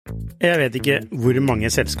Jeg vet ikke hvor mange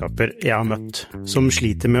selskaper jeg har møtt som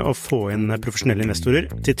sliter med å få inn profesjonelle investorer,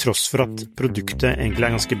 til tross for at produktet egentlig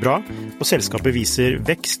er ganske bra, og selskapet viser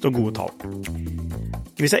vekst og gode tall.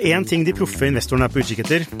 Hvis det er en ting de proffe investorene er på utkikk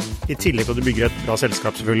etter, i tillegg til at du bygger et bra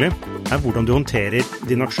selskap selvfølgelig, er hvordan du håndterer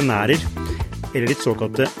dine aksjonærer, eller ditt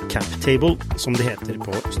såkalte cap table, som det heter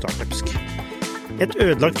på startupsk. Et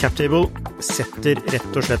ødelagt cap table setter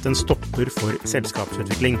rett og slett en stopper for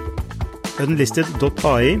selskapsutvikling.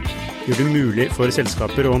 Unlisted.ai gjør det mulig for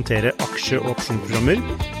selskaper å håndtere aksje- og opsjonsprogrammer,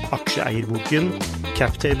 aksjeeierboken,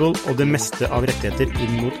 captable og det meste av rettigheter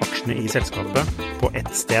inn mot aksjene i selskapet på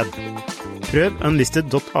ett sted. Prøv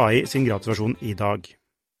Unlisted.ai sin gratisversjon i dag.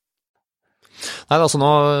 Nei, altså nå,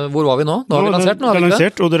 hvor var vi nå? Nå har vi lansert, nå har vi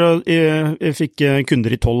lansert, og dere fikk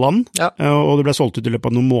kunder i 12 land, ja. Og det ble solgt ut i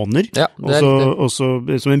løpet av noen måneder. Ja, og så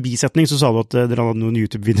som en bisetning så sa du at dere hadde noen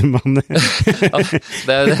YouTube-videoer med han. Ja,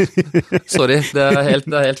 sorry, det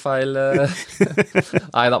er helt feil.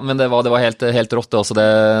 Neida, men det var helt rått det også. Det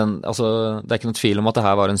er ikke noe tvil om at det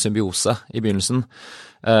her var en symbiose i begynnelsen.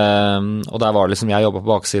 Og der var det liksom, jeg jobbet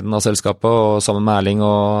på baksiden av selskapet og sammen med Erling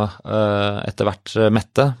og etter hvert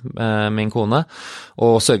Mette, min kone,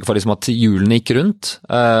 og sørge for liksom at hjulene gikk rundt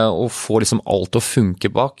og få liksom alt til å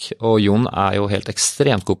funke bak, og Jon er jo helt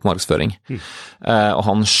ekstremt god på markedsføring, og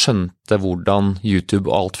han skjønte hvordan YouTube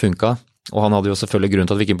og alt funket, og han hadde jo selvfølgelig grunn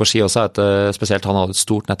til at vi gikk inn på ski også, spesielt han hadde et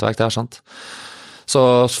stort nettverk der, sant? Så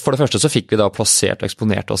for det første så fikk vi da plassert og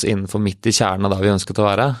eksponert oss innenfor midt i kjernen av der vi ønsket å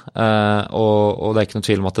være, og det er ikke noe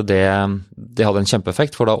tvil om at det hadde en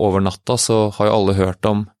kjempeeffekt, for da over natta så har jo alle hørt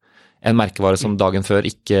om en merkevare som dagen før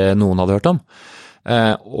ikke noen hadde hørt om,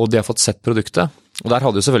 og de har fått sett produktet, og der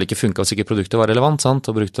hadde jo selvfølgelig ikke funket hvis ikke produktet var relevant, sant?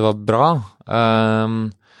 Og produktet var bra,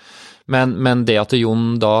 men det at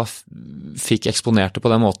Jon da fikk eksponert det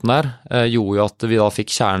på den måten der, gjorde jo at vi da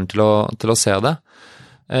fikk kjernen til å se det.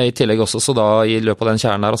 I tillegg også, så da i løpet av den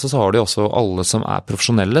kjernen der, så har de også alle som er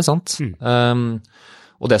profesjonelle, sant?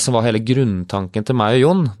 Og det som var hele grunntanken til meg og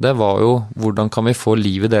Jon, det var jo hvordan kan vi få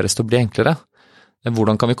livet deres til å bli enklere?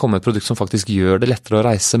 Hvordan kan vi komme med et produkt som faktisk gjør det lettere å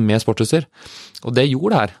reise med sportsutstyr? Og det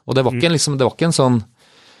gjorde det her, og det var ikke en sånn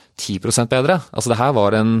 10% bedre, altså det her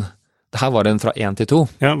var en fra 1 til 2.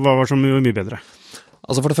 Ja, hva var som mye bedre?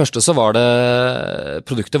 Altså for det første så var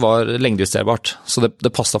produktet var lengdejusterbart, så det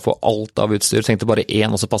passet på alt av utstyr. Du tenkte bare én,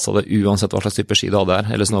 og så passet det uansett hva slags type ski du hadde her,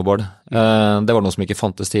 eller snowboard. Det var noe som ikke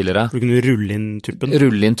fantes tidligere. Du kunne rulle inn tuppen?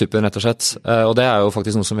 Rulle inn tuppen, rett og slett. Og det er jo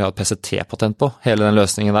faktisk noe som vi har et PCT-patent på, hele den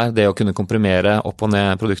løsningen der. Det å kunne komprimere opp og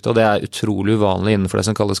ned produktet, og det er utrolig uvanlig innenfor det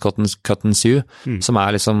som kalles cut and sew, som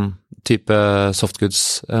er liksom type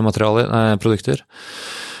softgoods-materialer, produkter.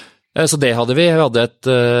 Så det hadde vi. Vi hadde et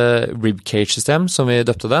ribcage-system som vi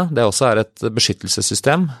døpte det. Det også er et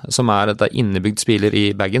beskyttelsessystem som er innebygd spiler i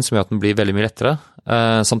bagen som gjør at den blir veldig mye lettere,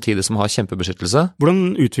 samtidig som har kjempebeskyttelse.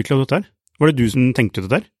 Hvordan utviklet du dette her? Var det du som tenkte ut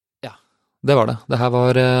dette her? Ja, det var det. Det her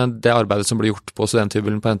var det arbeidet som ble gjort på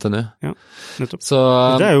studenthybelen på NTNU. Ja, nettopp. Så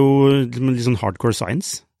det er jo litt sånn hardcore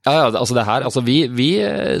science. Ja, altså det her, altså vi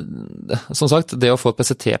som sagt, det å få et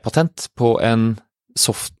PCT-patent på en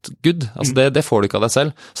softgood, altså det får du ikke av deg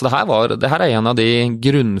selv. Så det her er en av de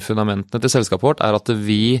grunnfundamentene til selskapet vårt, er at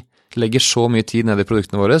vi legger så mye tid ned i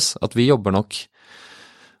produktene våre, at vi jobber nok,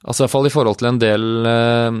 altså i hvert fall i forhold til en del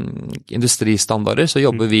industristandarder, så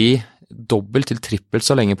jobber vi dobbelt til trippelt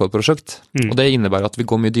så lenge på et prosjekt. Og det innebærer at vi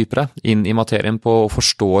går mye dypere inn i materien på og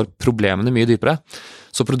forstår problemene mye dypere.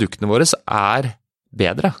 Så produktene våre er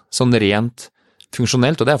bedre, sånn rent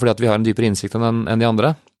funksjonelt, og det er fordi at vi har en dypere innsikt enn de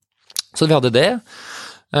andre. Så vi hadde det.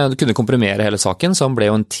 Du kunne komprimere hele saken, så han ble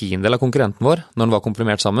jo en 10-del av konkurrenten vår når den var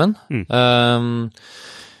komprimert sammen.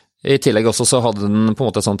 I tillegg også så hadde den på en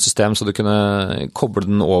måte et sånt system så du kunne koble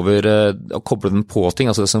den over og koble den på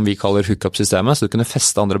ting, altså det som vi kaller hookup-systemet, så du kunne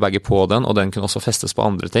feste andre bager på den, og den kunne også festes på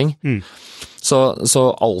andre ting. Så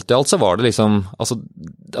alt i alt så var det liksom, altså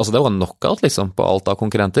det var knockout liksom på alt av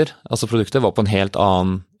konkurrenter. Altså produktet var på en helt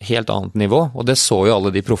annet nivå, og det så jo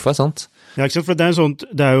alle de proffe, sant? Ja, ikke sant, for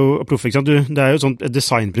det er jo proffe, ikke sant? Det er jo et sånt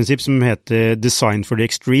designprinsipp som heter design for the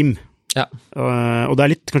extreme. Ja. Og det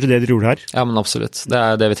er litt kanskje det dere gjorde her? Ja, men absolutt. Det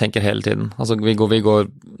er det vi tenker hele tiden. Altså vi går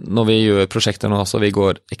når vi gjør prosjekter nå, så vi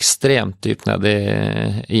går ekstremt dypt ned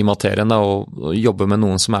i materien da, og jobber med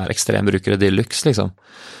noen som er ekstrembrukere de luxe, liksom.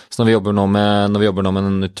 Så når vi jobber nå med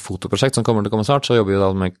en nytt fotoprosjekt som kommer til å komme snart, så jobber vi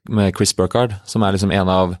da med Chris Burkhardt, som er liksom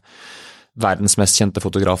en av verdens mest kjente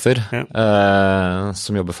fotografer,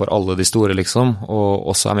 som jobber for alle de store, liksom, og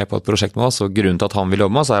også er med på et prosjekt med oss, og grunnen til at han vil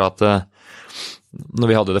jobbe med oss er at når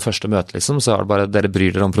vi hadde det første møtet, liksom, så er det bare, dere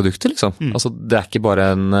bryr dere om produkter, liksom. Altså, det er ikke bare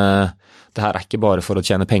det her er ikke bare for å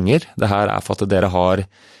tjene penger, det her er for at dere har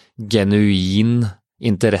genuin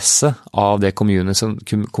interesse av det community som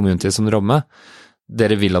dere jobber med.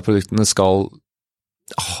 Dere vil at produktene skal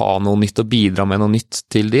ha noe nytt og bidra med noe nytt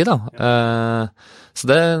til de da. Så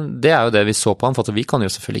det jo det vi så på han, for at vi kan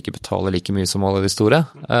jo selvfølgelig ikke betale like mye som alle de store,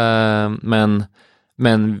 men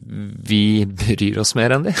vi bryr oss mer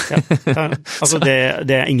enn de. Altså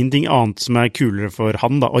det ingenting annet som kulere for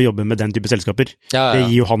han da, å jobbe med den type selskaper. Det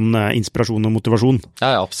gir jo han inspirasjon og motivasjon.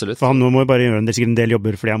 Ja, absolutt. For han må jo bare gjøre sikkert en del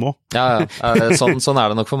jobber fordi jeg må. Sånn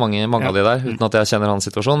det nok for mange av de der, uten at jeg kjenner hans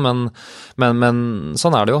situasjon, men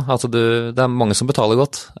sånn det jo. Altså det mange som betaler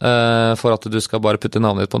godt for at du skal bare putte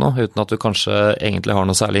navnet ditt på noe, uten at du kanskje egentlig har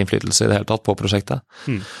noe særlig innflytelse i det hele tatt på prosjektet.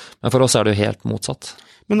 Men for oss det jo helt motsatt.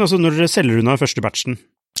 Men altså, når dere selger unna første batchen,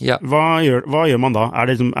 hva gjør man da? Har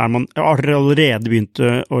dere allerede begynt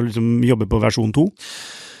å liksom jobbe på versjon 2?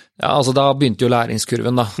 Ja, altså da begynte jo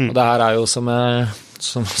læringskurven da, og det her jo som jeg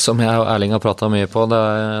og Erling har pratet mye på,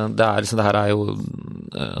 det her jo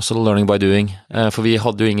altså learning by doing, for vi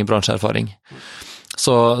hadde jo ingen bransjeerfaring.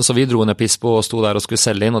 Så vi dro ned Pispo og sto der og skulle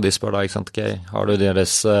selge inn, og de spør da, ikke sant, okay, har du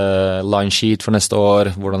deres line sheet for neste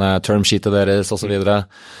år, hvordan term sheetet deres, og så videre.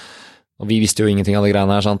 Og vi visste jo ingenting av det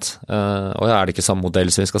greiene her, sant? Og det ikke samme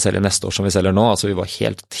modell som vi skal selge neste år som vi selger nå, altså vi var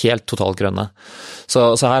helt totalt grønne.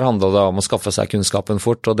 Så her handler det om å skaffe seg kunnskapen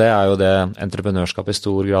fort, og det jo det entreprenørskap i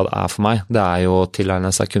stor grad for meg. Det jo å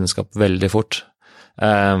tilegne seg kunnskap veldig fort,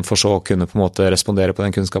 for så å kunne på en måte respondere på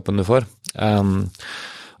den kunnskapen du får.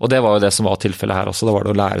 Og det var jo det som var tilfellet her også, da var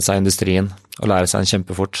det å lære seg industrien, og lære seg den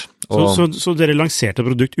kjempefort. Så dere lanserte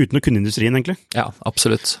produkt uten å kunne industrien, egentlig? Ja,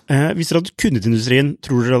 absolutt. Hvis dere hadde kunnet industrien,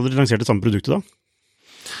 tror dere hadde lansert det samme produktet da?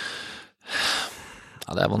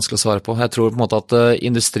 Ja, det vanskelig å svare på. Jeg tror på en måte at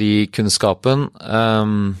industrikunnskapen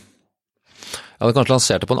jeg hadde kanskje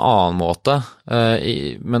lansert det på en annen måte,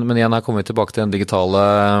 men igjen her kommer vi tilbake til den digitale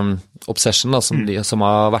obsession da, som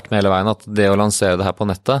har vært med hele veien, at det å lansere det her på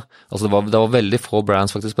nettet, altså det var veldig få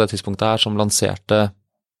brands faktisk på det tidspunktet her som lanserte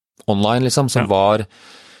online liksom, som var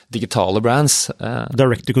digitale brands.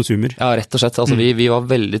 Direct to consumer. Ja, rett og slett. Altså vi var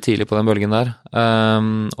veldig tidlig på den bølgen der,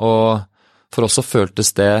 og for oss så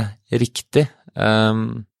føltes det riktig.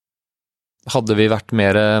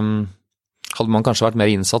 Hadde man kanskje vært mer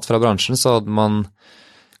innsatt fra bransjen, så hadde man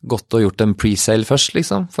gått og gjort en pre-sale først,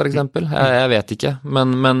 liksom, for eksempel. Jeg vet ikke,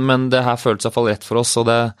 men det her føltes i hvert fall rett for oss,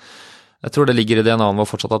 og jeg tror det ligger i DNA-en vår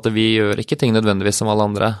fortsatt at vi gjør ikke ting nødvendigvis som alle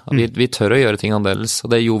andre. Vi tør å gjøre ting annerledes,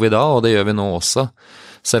 og det gjorde vi da, og det gjør vi nå også.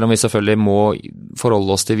 Selv om vi selvfølgelig må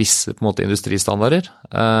forholde oss til visse på en måte, industristandarder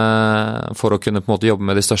for å kunne på en måte jobbe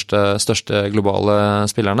med de største globale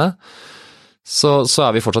spillerne, så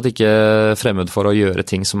vi fortsatt ikke fremmed for å gjøre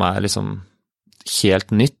ting som liksom helt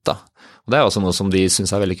nytt da. Og det også noe som de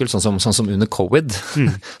synes veldig kult, sånn som under COVID,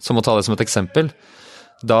 som må ta det som et eksempel.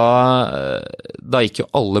 Da gikk jo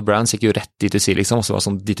alle brands gikk jo rett D2C liksom, og så var det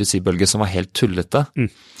sånn D2C-bølge som var helt tullete.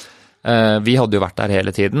 Vi hadde jo vært der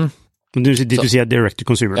hele tiden. Men du sier D2C direct to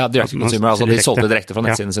consumer? Ja, direct to consumer, altså de solgte direkte fra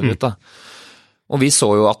nettsiden sin ut da. Og vi så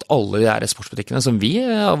jo at alle de der sportsbutikkene som vi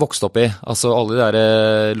har vokst opp i, altså alle de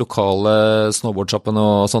der lokale snowboardshoppene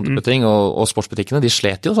og sånne type ting, og sportsbutikkene, de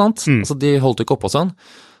slet jo, sant? Altså de holdt ikke opp og sånn.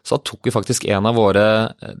 Så da tok vi faktisk en av våre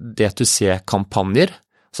D2C-kampanjer,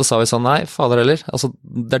 så sa vi sånn, nei, fader heller, altså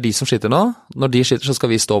det de som sliter nå, når de sliter så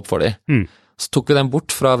skal vi stå opp for de. Så tok vi den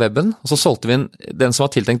bort fra webben, og så solgte vi den som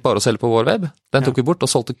var tiltenkt bare å selge på vår web, den tok vi bort og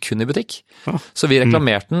solgte kun i butikk. Så vi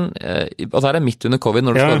reklamerte den, og det her midt under covid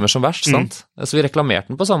når det stormer som verst, sant? Så vi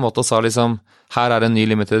reklamerte den på samme måte og sa liksom, her en ny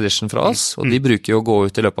limited edition fra oss, og de bruker jo å gå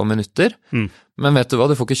ut i løpet av minutter, men vet du hva,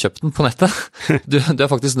 du får ikke kjøpt den på nettet. Du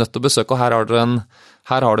faktisk nødt til å besøke, og her har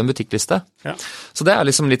du en butikkliste. Så det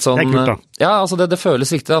liksom litt sånn... Det kult da. Ja, altså det føles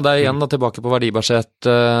riktig da. Det igjen da, tilbake på verdibasert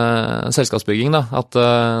selskapsbygging da, at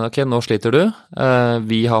ok, nå sliter du,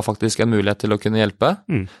 vi har faktisk en mulighet til å kunne hjelpe,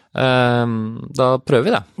 da prøver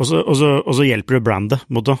vi det. Og så hjelper det brandet,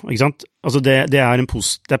 ikke sant? Altså det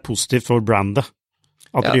positivt for brandet.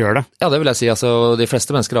 At dere gjør det. Ja, det vil jeg si. Altså, de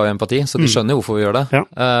fleste mennesker har jo empati, så de skjønner jo hvorfor vi gjør det.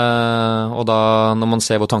 Og da, når man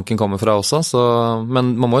ser hvor tanken kommer fra også,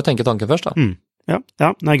 men man må jo tenke tanken først da.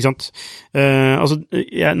 Nei, ikke sant. Altså,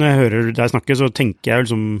 når jeg hører deg snakke, så tenker jeg jo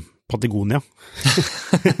liksom Patagonia.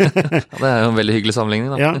 Det jo en veldig hyggelig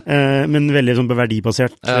sammenligning da. Men veldig sånn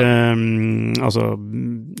verdibasert, altså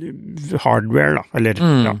hardware da, eller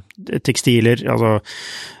tekstiler, altså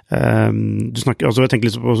du snakker, altså jeg tenker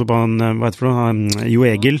litt også på hva heter det for noe, Jo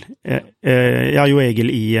Egil Jo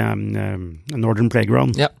Egil i Northern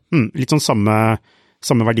Playground, litt sånn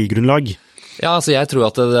samme verdigrunnlag. Ja, altså jeg tror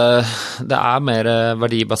at det mer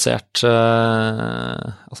verdibasert,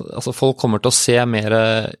 altså folk kommer til å se mer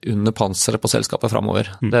under panseret på selskapet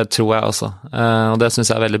fremover, det tror jeg også, og det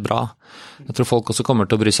synes jeg veldig bra. Jeg tror folk også kommer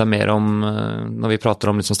til å bry seg mer om, når vi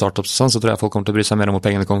prater om liksom startups og sånn, så tror jeg folk kommer til å bry seg mer om hvor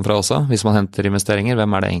pengene kommer fra også, hvis man henter investeringer,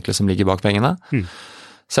 hvem det egentlig som ligger bak pengene?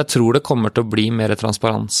 Så jeg tror det kommer til å bli mer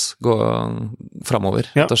transparens fremover,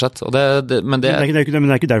 rett og slett. Og men det er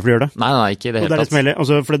ikke derfor de gjør det. Nei, ikke i det hele tatt.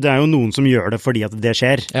 Altså, for det er jo noen som gjør det fordi at det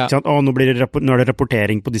skjer. Ja. Ikke sant? Nå er det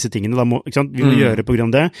rapportering på disse tingene, ikke sant? Vi må gjøre på grunn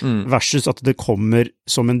av det, versus at det kommer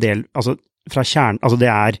som en del, altså fra altså det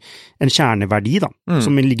er en kjerneverdi da,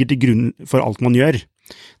 som ligger til grunn for alt man gjør.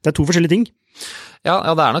 Det er to forskjellige ting. Ja,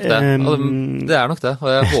 det er nok det. Det er nok det, og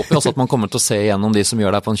jeg håper også at man kommer til å se igjennom de som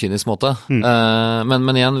gjør det på en kynisk måte.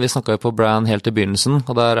 Men igjen, vi snakket jo på brand helt i begynnelsen,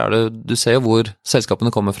 og der du ser jo hvor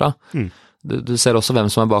selskapene kommer fra. Du ser også hvem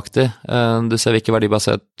som er bak de. Du ser hvilke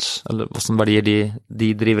verdibasert, eller hvilke verdier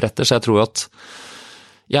de driver etter, så jeg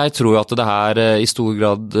tror at det her i stor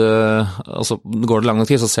grad, altså går det lang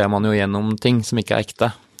nok tid, så ser man jo gjennom ting som ikke er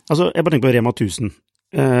ekte. Altså, jeg bare tenker på Rema 1000.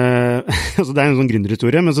 Altså det er en sånn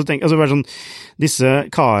gründerhistorie, men så tenk, altså bare sånn, disse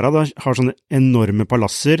kara da, har sånne enorme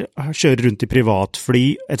palasser, kjører rundt i privatfly,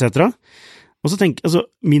 etc. Og så tenk, altså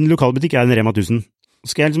min lokalbutikk en Rema 1000.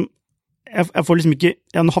 Skal jeg liksom, jeg får liksom ikke,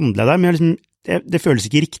 nå handler jeg der, men det føles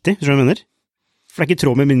ikke riktig, skjønner du hva jeg mener? For det er ikke i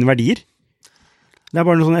tråd med mine verdier. Det er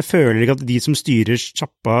bare noe sånn, jeg føler ikke at de som styrer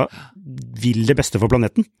sjappa vil det beste for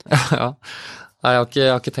planeten. Ja. Nei, jeg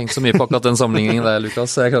har ikke tenkt så mye på akkurat den sammenligningen der,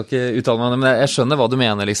 Lukas, så jeg kan ikke uttale meg, men jeg skjønner hva du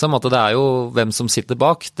mener, liksom, at det er jo hvem som sitter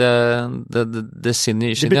bak, det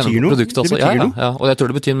skinner gjennom produktet også. Ja, og jeg tror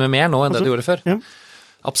det betyr mye mer nå enn det det gjorde før. Ja.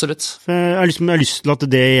 Absolutt. Jeg har lyst til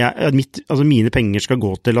at mine penger skal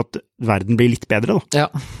gå til at verden blir litt bedre, da.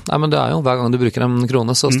 Ja, nei, men det er jo, hver gang du bruker en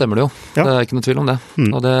krone, så stemmer det jo. Ja. Det er ikke noe tvil om det.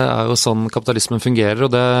 Og det er jo sånn kapitalismen fungerer,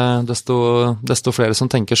 og desto flere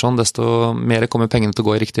som tenker sånn, desto mer kommer pengene til å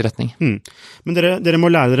gå i riktig retning. Men dere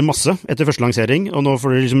må lære dere masse etter første lansering, og nå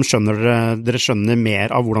får dere liksom dere skjønner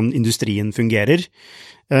mer av hvordan industrien fungerer.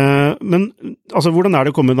 Men altså, hvordan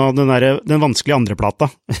det å komme av den vanskelige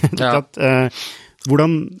andreplata? Ja.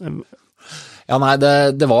 Hvordan? Ja, nei,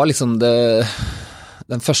 det var liksom de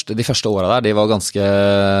første årene der, de var ganske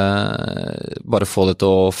bare få det til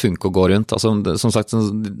å funke og gå rundt. Altså, som sagt,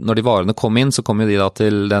 når de varene kom inn, så kom jo de da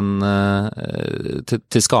til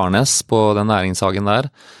Skarnes på den næringshagen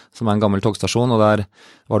der, som en gammel togstasjon, og der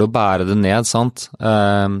var det å bære det ned, sant?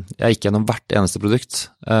 Jeg gikk gjennom hvert eneste produkt,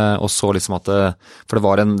 og så liksom at for det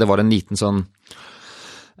var en liten sånn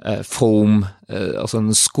foam, altså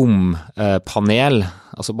en skumpanel,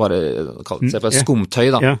 altså bare se på et skumtøy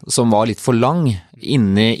da, som var litt for lang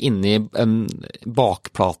inni en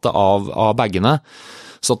bakplate av baggene.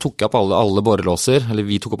 Så tok jeg opp alle borrelåser, eller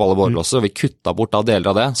vi tok opp alle borrelåser, og vi kuttet bort da deler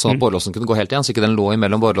av det, sånn at borrelåsen kunne gå helt igjen, så ikke den lå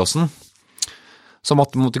imellom borrelåsen. Så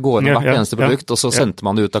måtte gå inn i hvert eneste produkt, og så sendte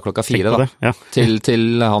man det ut da 4:00 da,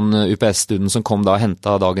 til han UPS-studien som kom da og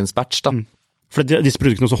hentet dagens batch da. For disse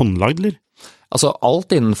produktene også håndlagd, eller? Altså,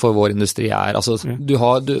 alt innenfor vår industri altså, du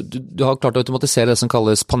har klart å automatisere det som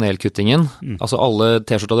kalles panelkuttingen. Altså, alle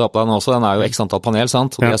T-skjorter du har på deg nå også, den er jo x antall panel,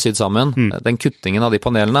 sant? Og de er sydd sammen. Den kuttingen av de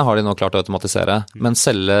panelene har de nå klart å automatisere. Men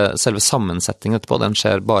selve sammensettingen etterpå, den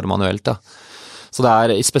skjer bare manuelt, da. Så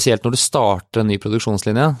det spesielt når du starter en ny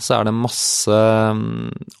produksjonslinje, så det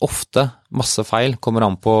ofte masse feil kommer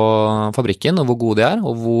an på fabrikken, og hvor gode de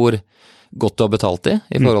og hvor godt du har betalt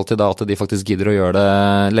i forhold til da at de faktisk gidder å gjøre det,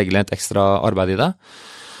 legge litt ekstra arbeid i det.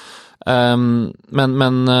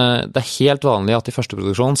 Men det helt vanlig at i første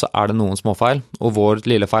produksjon så det noen småfeil, og vår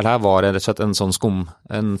lille feil her var rett og slett en sånn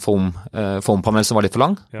en foampanel som var litt for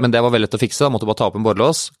lang, men det var veldig lett å fikse, da måtte du bare ta opp en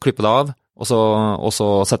borrelås, klippe det av, og så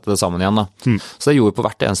sette det sammen igjen da. Så det gjorde på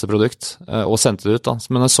hvert eneste produkt, og sendte det ut da,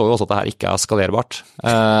 men jeg så jo også at det her ikke skalerbart,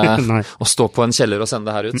 å stå på en kjeller og sende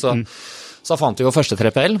det her ut, så fant vi jo første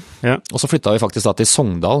 3PL, og så flyttet vi faktisk da til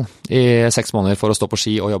Sogndal i 6 måneder for å stå på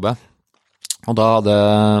ski og jobbe. Og da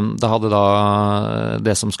hadde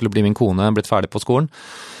det som skulle bli min kone blitt ferdig på skolen.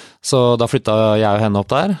 Så da flyttet jeg og henne opp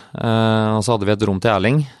der, og så hadde vi et rom til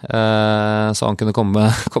Erling, så han kunne komme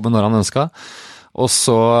når han ønsket. Og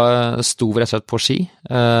så sto vi rett og slett på ski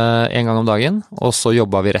en gang om dagen, og så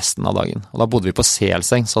jobbet vi resten av dagen. Og da bodde vi på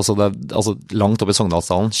Selseng, så altså langt opp i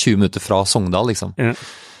Sogndalsdalen, 20 minutter fra Sogndal liksom.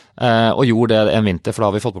 Og gjorde det en vinter, for da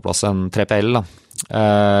har vi fått på plass en 3PL da.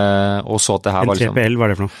 Og så at det her var liksom... En 3PL, hva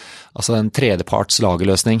det for noe? Altså en tredjeparts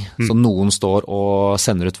lagerløsning, så noen står og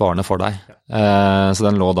sender ut varene for deg. Så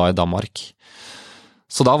den lå da i Danmark.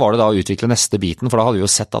 Så da var det da å utvikle neste biten, for da hadde vi jo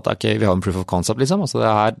sett at vi har en proof of concept, liksom. Altså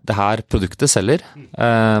det her produktet selger.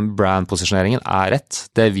 Brand-posisjoneringen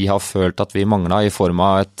rett. Det vi har følt at vi manglet i form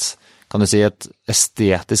av et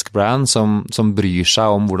estetisk brand som bryr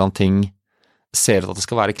seg om hvordan ting ser ut, at det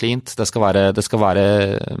skal være cleant, det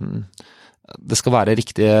skal være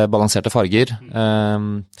riktige balanserte farger.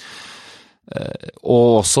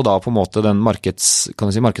 Og også da på en måte den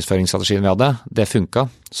markedsføringsstrategien vi hadde, det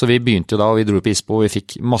funket. Så vi begynte jo da, og vi dro på ISPO, og vi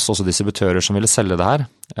fikk masse også distributører som ville selge det her.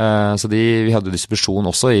 Så vi hadde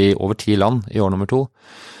distribusjon også i over 10 land i år nummer 2.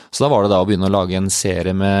 Så da var det da å begynne å lage en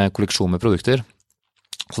serie med kolleksjon med produkter.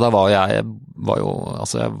 Så da jeg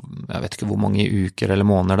vet ikke hvor mange uker eller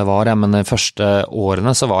måneder det var, men de første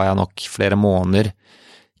årene så var jeg nok flere måneder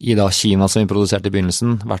i da Kina som vi produserte i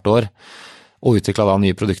begynnelsen, hvert år, og utviklet da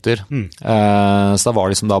nye produkter. Så da var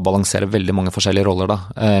det liksom da å balansere veldig mange forskjellige roller da,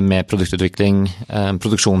 med produktutvikling,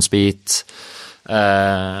 produksjonsbit,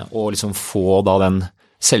 og liksom få da den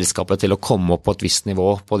selskapet til å komme opp på et visst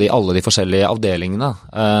nivå på alle de forskjellige avdelingene.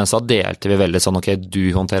 Så da delte vi veldig sånn, ok,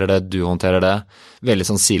 du håndterer det, veldig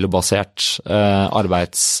sånn silobasert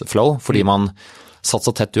arbeidsflow, fordi man satt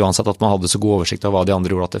så tett uansett at man hadde så god oversikt av hva de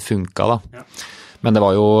andre gjorde at det funket da. Ja. Men det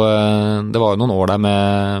var jo noen år der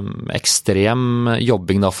med ekstrem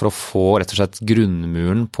jobbing da for å få rett og slett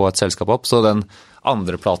grunnmuren på et selskap opp. Så den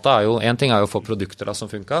andre plata en ting å få produkter da som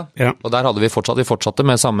funket, ja. Og der hadde vi fortsatte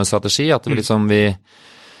med samme strategi, at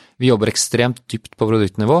vi jobber ekstremt dypt på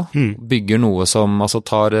produktnivå, bygger noe som altså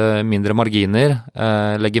tar mindre marginer,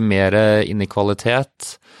 legger mer inn i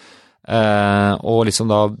kvalitet, og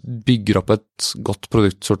liksom da bygger opp et godt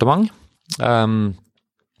produktsortiment.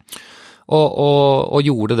 Og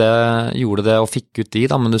gjorde det og fikk ut de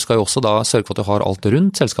da, men du skal jo også da sørge for at du har alt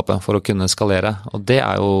rundt selskapet for å kunne skalere, og det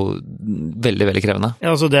jo veldig, veldig krevende.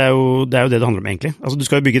 Ja, altså det jo det handler om egentlig. Altså du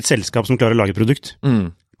skal jo bygge et selskap som klarer å lage produkt.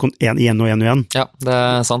 Igjen. Ja,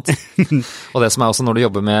 det sant. Og det som også når du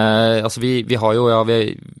jobber med, altså vi har jo,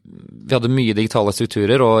 vi hadde mye digitale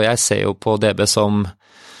strukturer, og jeg ser jo på DB som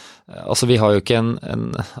altså vi har jo ikke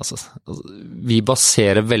vi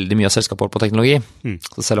baserer veldig mye av selskapet på teknologi.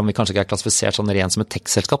 Så selv om vi kanskje ikke klassifisert sånn rent som et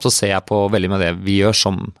tech-selskap, så ser jeg på veldig med det vi gjør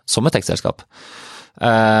som et tech-selskap.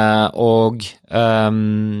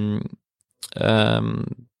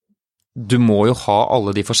 Du må jo ha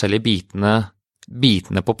alle de forskjellige bitene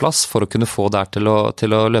på plass for å kunne få det her til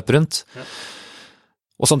å løpe rundt. Ja.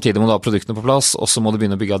 Og samtidig må du ha produktene på plass, og så må du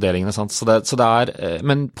begynne å bygge avdelingene. Sant?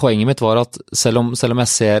 Men poenget mitt var at selv om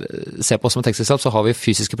jeg ser på oss som et tekstselskap, så har vi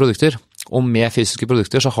fysiske produkter. Og med fysiske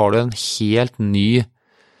produkter så har du en helt ny,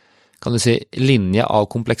 kan du si, linje av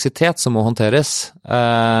kompleksitet som må håndteres.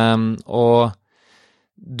 Og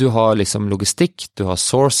du har liksom logistikk, du har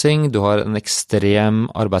sourcing, du har en ekstrem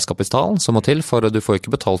arbeidskapital som må til, for du får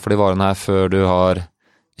ikke betalt for de varene her før du har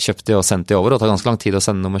kjøpt de og sendt de over, og det tar ganske lang tid å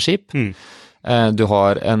sende noe med skip. Du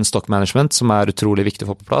har en stock management som utrolig viktig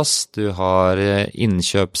å få på plass, du har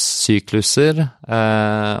innkjøpssykluser,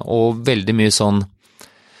 og veldig mye sånn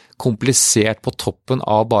komplisert på toppen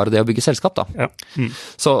av bare det å bygge selskap da. Ja.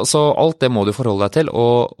 Så alt det må du forholde deg til,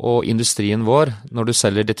 og industrien vår, når du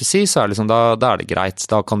selger DTC, så liksom, da det greit,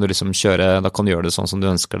 da kan du liksom gjøre det sånn som du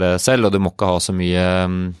ønsker det selv, og du må ikke ha så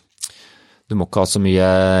mye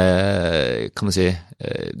kan du si,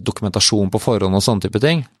 dokumentasjon på forhånd og sånne type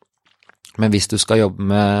ting. Men hvis du skal jobbe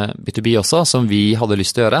med B2B også, som vi hadde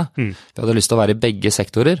lyst til å gjøre, vi hadde lyst til å være i begge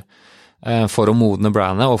sektorer for å modne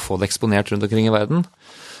brandet og få det eksponert rundt omkring i verden,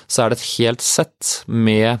 så det et helt sett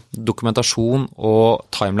med dokumentasjon og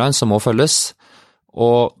timeline som må følges.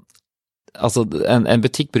 Og altså, en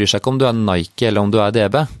butikk bryr seg ikke om du Nike eller om du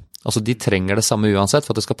DB. Altså, de trenger det samme uansett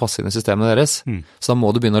for at det skal passe inn i systemet deres. Så da må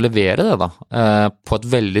du begynne å levere det da, på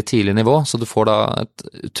et veldig tidlig nivå, så du får da et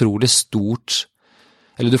utrolig stort,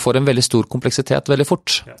 eller du får en veldig stor kompleksitet veldig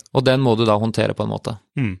fort, og den må du da håndtere på en måte.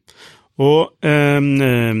 Og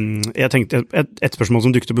jeg tenkte, et spørsmål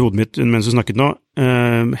som dukket opp i hodet mitt mens du snakket nå,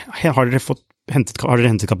 har dere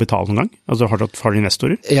hentet kapital noen gang? Altså har dere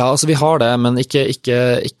investorer? Ja, altså vi har det, men ikke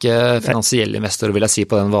finansielle investorer vil jeg si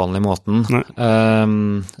på den vanlige måten.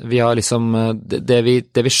 Vi har liksom, det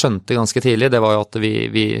vi skjønte ganske tidlig, det var jo at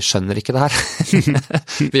vi skjønner ikke det her.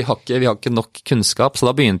 Vi har ikke nok kunnskap, så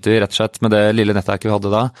da begynte vi rett og slett med det lille nettverket vi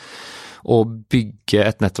hadde da, å bygge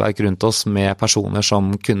et nettverk rundt oss med personer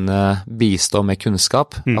som kunne bistå med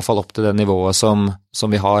kunnskap, i hvert fall opp til det nivået som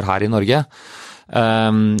vi har her i Norge.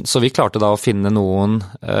 Så vi klarte da å finne noen,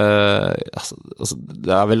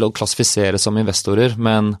 det vel å klassifisere som investorer,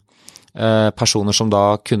 men personer som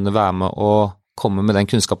da kunne være med å komme med den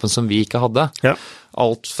kunnskapen som vi ikke hadde. Ja.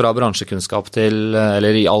 Alt fra bransjekunnskap til,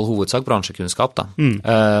 eller i all hovedsak bransjekunnskap da.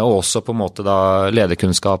 Og også på en måte da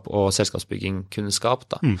lederkunnskap og selskapsbyggingkunnskap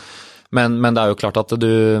da. Men det jo klart at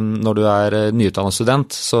når du nyutdannet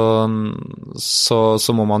student, så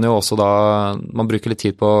må man jo også da, man bruker litt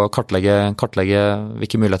tid på å kartlegge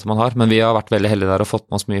hvilke muligheter man har. Men vi har vært veldig heldige der og fått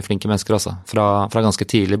med oss mye flinke mennesker også, fra ganske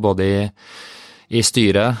tidlig, både i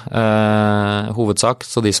styret, hovedsak,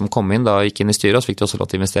 så de som kom inn da gikk inn i styret, og så fikk de også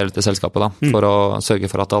lov til å investere litt i selskapet da, for å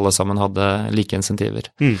sørge for at alle sammen hadde like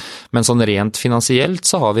insentiver. Men sånn rent finansielt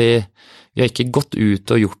så har vi har ikke gått ut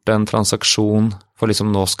og gjort en transaksjon for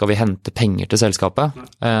liksom nå skal vi hente penger til selskapet.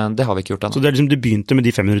 Det har vi ikke gjort ennå. Så det liksom du begynte med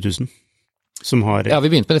de 500 000 som har... Ja,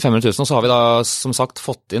 vi begynte med de 500 000, og så har vi da som sagt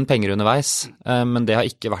fått inn penger underveis, men det har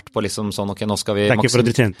ikke vært på liksom sånn, ok, nå skal vi... Det ikke for at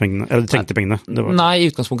de trengte pengene? Nei, i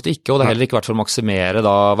utgangspunktet ikke, og det har heller ikke vært for å maksimere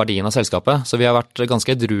da verdien av selskapet, så vi har vært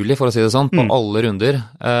ganske edruelige, for å si det sånn, på alle runder,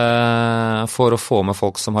 for å få med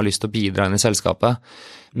folk som har lyst til å bidra inn i selskapet,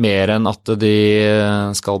 mer enn at de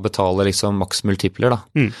skal betale liksom maks multipler da.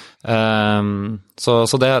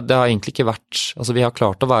 Så det har egentlig ikke vært, altså vi har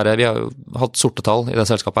klart å være, vi har jo hatt sorte tall i det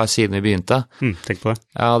selskapet her siden vi begynte. Tenk på det.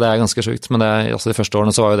 Ja, det ganske sjukt, men altså de første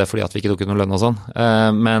årene så var jo det fordi at vi ikke tok ut noen lønn og sånn.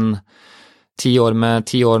 Men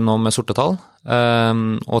 10 år nå med sorte tall,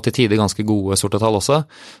 og til tider ganske gode sorte tall også,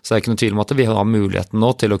 så det ikke noe tvil om at vi har muligheten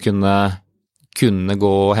nå til å kunne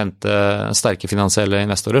gå og hente sterke finansielle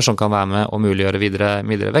investorer som kan være med og muliggjøre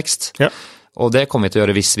videre vekst. Ja. Og det kommer vi til å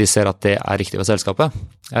gjøre hvis vi ser at det riktig ved selskapet.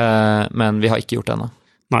 Men vi har ikke gjort det ennå.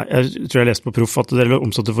 Nei, jeg tror jeg leste på Proff at dere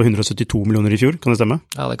omsatte for 172 millioner i fjor, kan det stemme?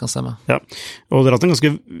 Ja, det kan stemme. Ja. Og dere har hatt en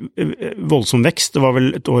ganske voldsom vekst. Det var vel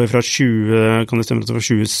et år fra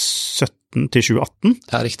 2017 til 2018?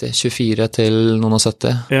 Ja, riktig. 24 til noen og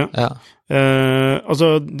 70. Ja.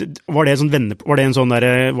 Altså, var det et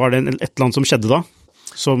eller annet som skjedde da?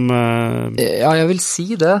 Ja, jeg vil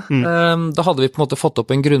si det. Da hadde vi på en måte fått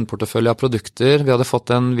opp en grunnportefølje av produkter, vi hadde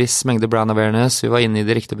fått en viss mengde brand awareness, vi var inne i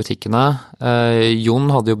de riktige butikkene.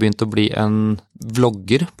 Jon hadde jo begynt å bli en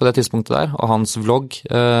vlogger på det tidspunktet der, og hans vlogg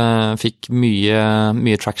fikk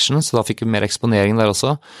mye traction, så da fikk vi mer eksponering der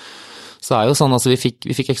også. Så det jo sånn, altså vi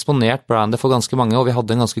fikk eksponert brandet for ganske mange, og vi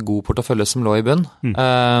hadde en ganske god portefølje som lå i bunn.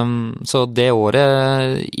 Så det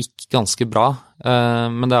året gikk ganske bra,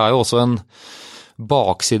 men det jo også en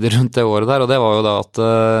bakside rundt det året der, og det var jo da at,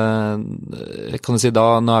 kan du si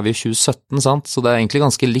da, nå vi i 2017, sant? Så det egentlig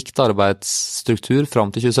ganske likt arbeidsstruktur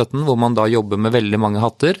fram til 2017, hvor man da jobber med veldig mange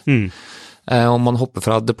hatter, og man hopper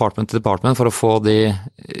fra department til department for å få de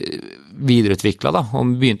videreutviklet da,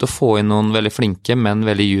 og begynte å få inn noen veldig flinke, men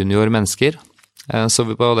veldig junior mennesker. Så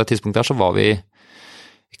på det tidspunktet her så var vi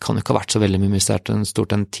kan jo ikke ha vært så veldig mye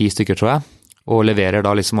stort enn 10 stykker, tror jeg, og leverer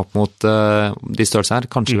da liksom opp mot de størrelse her.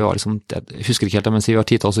 Kanskje vi var liksom, jeg husker ikke helt, men si vi var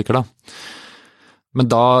 10-12 stykker da. Men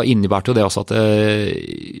da innebærte jo det også at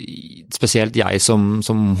spesielt jeg som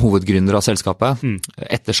hovedgründer av selskapet,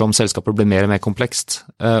 ettersom selskapet ble mer og mer komplekst,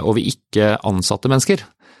 og vi ikke ansatte mennesker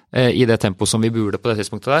i det tempo som vi burde på det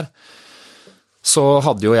tidspunktet der, så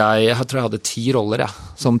hadde jo jeg tror jeg hadde 10 roller,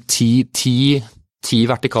 som 10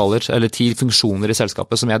 vertikaler, eller 10 funksjoner i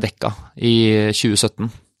selskapet som jeg dekket i 2017.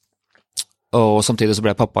 Og samtidig så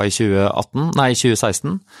ble jeg pappa i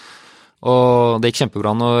 2016, og det gikk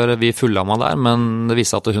kjempebra når vi fullamma der, men det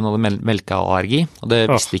viste at hun hadde melkeallergi, og det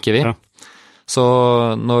visste ikke vi. Ja. Så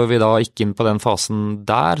når vi da gikk inn på den fasen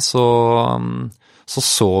der, så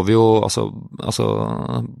vi jo, altså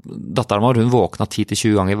datteren vår, hun våkna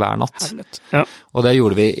 10-20 ganger hver natt. Ja. Og det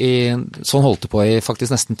gjorde vi sånn holdt det på i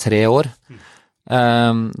faktisk nesten 3 år.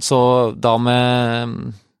 Så da med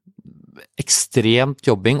ekstremt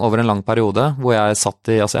jobbing over en lang periode, hvor jeg satt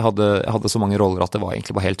altså jeg hadde så mange roller at det var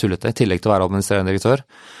egentlig bare helt tullete, i tillegg til å være administrerende direktør.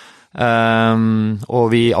 Og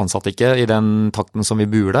vi ansatte ikke i den takten som vi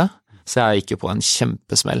burde, så jeg gikk jo på en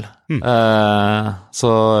kjempesmell. Så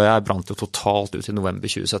jeg brant jo totalt ut i november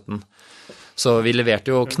 2017. Så vi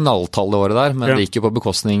leverte jo knalltall det året der, men det gikk jo på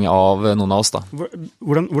bekostning av noen av oss da.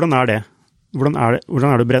 Hvordan det?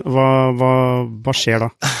 Hvordan du brent? Hva skjer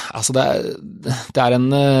da? Altså det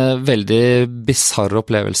en veldig bizarr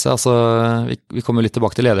opplevelse. Altså vi kommer litt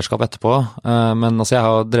tilbake til lederskap etterpå, men altså jeg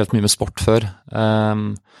har drevet mye med sport før,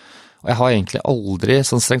 og jeg har egentlig aldri,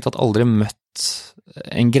 sånn strengt tatt aldri møtt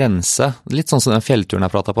en grense, litt sånn som den fjellturen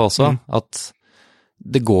jeg pratet på også, at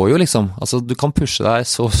det går jo liksom, altså du kan pushe deg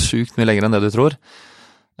så sykt mye lenger enn det du tror.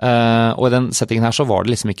 Og i den settingen her så var det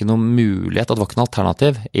liksom ikke noen mulighet, at det var ikke noen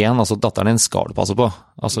alternativ. Altså datteren din skal du passe på.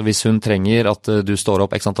 Altså hvis hun trenger at du står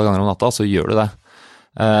opp x antall ganger om natta, så gjør du det.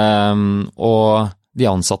 Og de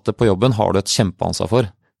ansatte på jobben har du et kjempeansvar for.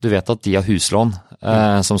 Du vet at de har huslån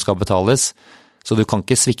som skal betales. Så du kan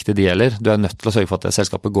ikke svikte de heller. Du nødt til å sørge for at det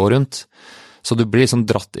selskapet går rundt. Så du blir liksom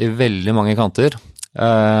dratt i veldig mange kanter.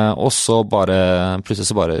 Og så plutselig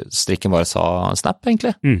så strikken bare sa snap,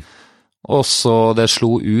 egentlig. Og så det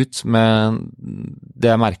slo ut, men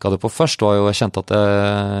det jeg merket det på først, var jo jeg kjente at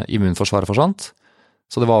immunforsvaret forsvant.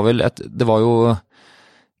 Så det var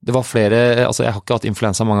flere, altså jeg har ikke hatt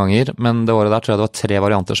influensa mange ganger, men det året der tror jeg det var 3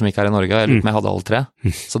 varianter som gikk her i Norge, jeg lurer på om jeg hadde alle 3.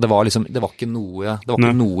 Så det var liksom, det var ikke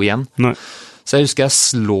noe igjen. Nei. Så jeg husker jeg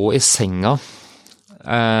slå i senga,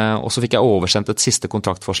 og så fikk jeg oversendt et siste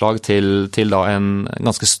kontraktforslag til da en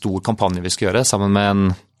ganske stor kampanje vi skulle gjøre, sammen med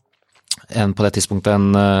en på det tidspunktet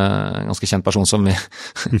en ganske kjent person som vi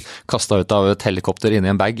kastet ut av et helikopter inn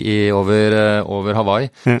i en bag over Hawaii.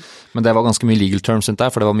 Men det var ganske mye legal terms rundt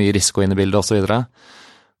der, for det var mye risiko inn i bildet og så videre.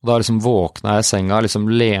 Og da liksom våkna jeg i senga, liksom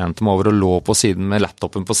lente meg over og lå på siden med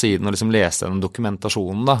laptopen på siden og liksom leste den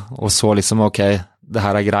dokumentasjonen da, og så liksom ok, det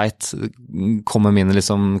her greit, kom med mine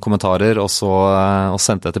liksom kommentarer, og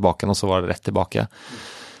sendte det tilbake, og så var det rett tilbake.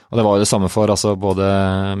 Og det var jo det samme for, altså både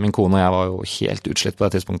min kone og jeg var jo helt utslitt på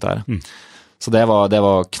det tidspunktet her. Så det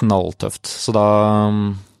var knalltøft. Så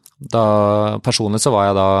da personlig så var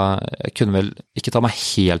jeg kunne vel ikke ta meg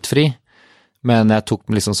helt fri, men jeg tok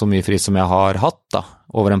liksom så mye fri som jeg har hatt da,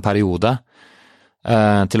 over en periode,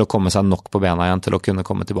 til å komme seg nok på bena igjen, til å kunne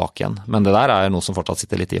komme tilbake igjen. Men det der noe som fortsatt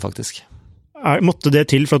sitter litt i, faktisk. Måtte det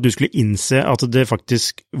til for at du skulle innse at det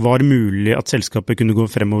faktisk var mulig at selskapet kunne gå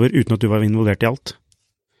fremover uten at du var involvert i alt?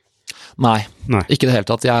 Nei, ikke det hele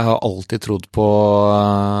tatt. Jeg har alltid trodd på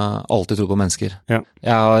mennesker. Ja.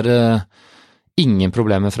 Jeg har ingen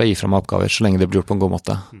problemer for å gi fra meg oppgaver så lenge det blir gjort på en god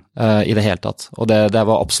måte, i det hele tatt. Og det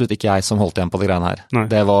var absolutt ikke jeg som holdt igjen på det greiene her.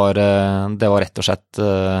 Det var rett og slett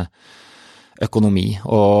økonomi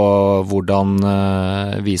og hvordan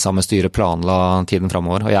vi sammen styret planla tiden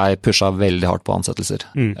fremover. Og jeg pushet veldig hardt på ansettelser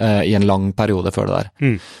i en lang periode før det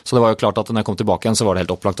der. Så det var jo klart at når jeg kom tilbake igjen, så var det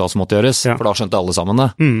helt opplagt hva som måtte gjøres, for da skjønte alle sammen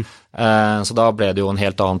det. Så da ble det jo en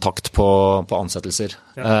helt annen takt på ansettelser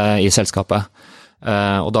i selskapet.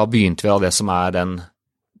 Og da begynte vi av det som den,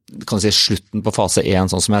 kan du si, slutten på fase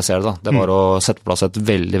 1, sånn som jeg ser det da. Det var å sette på plass et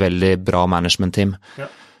veldig, veldig bra management-team.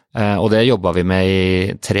 Og det jobbet vi med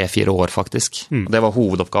i 3-4 år faktisk. Og det var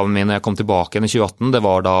hovedoppgaven min når jeg kom tilbake i 2018, det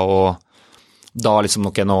var da liksom,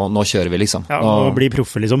 ok, nå kjører vi liksom. Ja, nå bli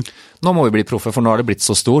proffe liksom. Nå må vi bli proffe, for nå har det blitt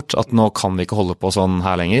så stort at nå kan vi ikke holde på sånn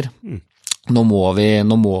her lenger. Nå må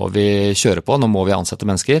vi kjøre på, nå må vi ansette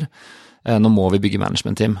mennesker, nå må vi bygge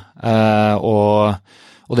management-team.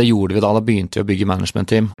 Og det gjorde vi da begynte vi å bygge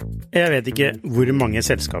management-team. Jeg vet ikke hvor mange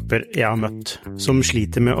selskaper jeg har møtt som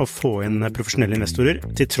sliter med å få inn profesjonelle investorer,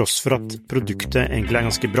 til tross for at produktet egentlig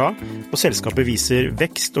ganske bra, og selskapet viser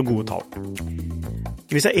vekst og gode tall.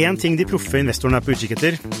 Hvis det en ting de proffe investorene på utkikk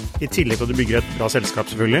etter, i tillegg til at du bygger et bra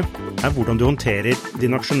selskap selvfølgelig, hvordan du håndterer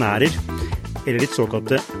dine aksjonærer, eller ditt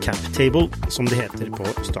såkalte cap table, som det heter på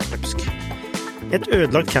startupsk. Et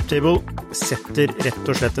ødelagt captable setter rett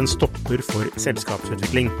og slett en stopper for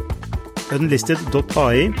selskapsutvikling.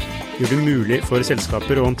 Unlisted.ai gjør det mulig for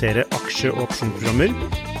selskaper å håndtere aksje- og opsjonsprogrammer,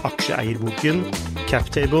 aksjeeierboken,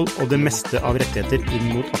 captable og det meste av rettigheter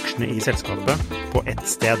inn mot aksjene i selskapet på ett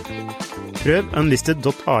sted. Prøv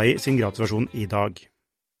Unlisted.ai sin gratisversjon i dag.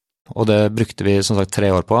 Og det brukte vi som sagt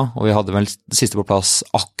 3 år på, og vi hadde vel det siste på plass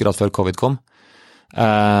akkurat før covid kom.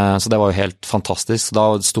 Så det var jo helt fantastisk.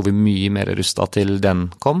 Da stod vi mye mer rustet til den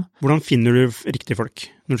kom. Hvordan finner du riktige folk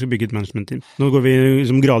når du skal bygge et management-team? Nå går vi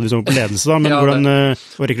liksom gradvis over på ledelse da, men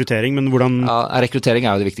og rekruttering, men hvordan... Ja, rekruttering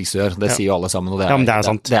jo det viktigste du gjør, det sier jo alle sammen, og det men det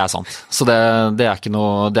sant. Det sant. Så det ikke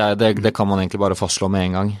noe, det kan man egentlig bare fastslå med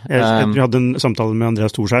en gang. Jeg hadde en samtale med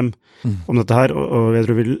Andreas Torsheim om dette her, og jeg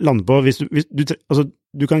tror vi lander på, hvis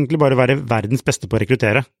du kan egentlig bare være verdens beste på å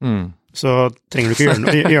rekruttere, så trenger du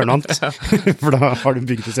ikke gjøre noe annet, for da har du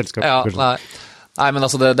bygget et selskap. Ja, nei, men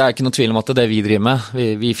altså det ikke noe tvil om at det vi driver med,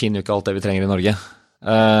 vi finner jo ikke alt det vi trenger i Norge.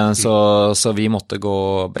 Så vi måtte gå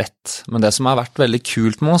bredt. Men det som har vært veldig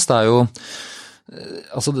kult med oss, det jo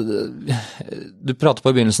altså, du prater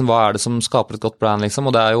på i begynnelsen, hva det som skaper et godt brand liksom,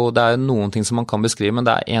 og det jo noen ting som man kan beskrive, men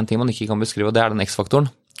det en ting man ikke kan beskrive, og det den X-faktoren.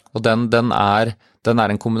 Og den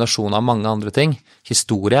en kombinasjon av mange andre ting.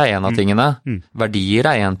 Historie en av tingene, verdier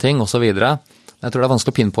en ting, og så videre. Jeg tror det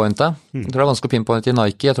vanskelig å pinpointe. Jeg tror det vanskelig å pinpointe i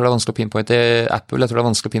Nike, jeg tror det vanskelig å pinpointe i Apple, jeg tror det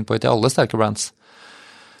vanskelig å pinpointe i alle sterke brands.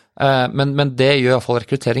 Men det gjør i hvert fall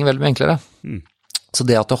rekruttering veldig mye enklere. Så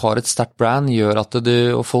det at du har et sterkt brand gjør at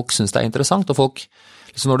og folk synes det interessant, og folk,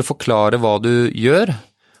 liksom når du forklarer hva du gjør,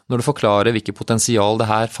 når du forklarer hvilket potensial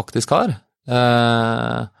det her faktisk har,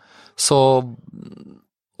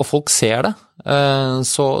 og folk ser det,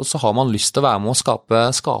 så har man lyst til å være med og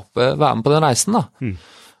være med på den reisen da.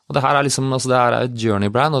 Og det her liksom, altså det er et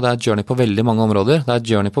journey brand, og det er et journey på veldig mange områder. Det er et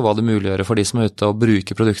journey på hva det muliggjør for de som er ute og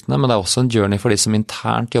bruker produktene, men det er også en journey for de som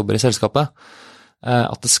internt jobber i selskapet.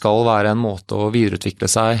 At det skal være en måte å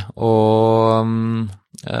videreutvikle seg og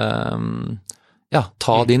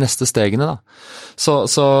ta de neste stegene da. Så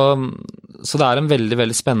det er en veldig,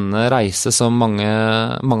 veldig spennende reise som mange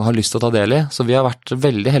har lyst til å ta del i. Så vi har vært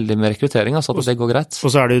veldig heldige med rekruttering, så at det går greit.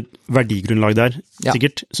 Og så er det et verdigrunnlag der,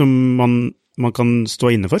 sikkert, som man kan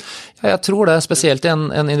stå inne for? Ja, jeg tror det, spesielt i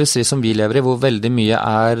en industri som vi lever i, hvor veldig mye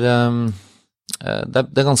det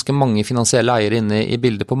er ganske mange finansielle eiere inne i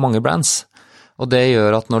bildet på mange brands. Og det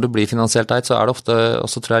gjør at når du blir finansielt eid, så er det ofte,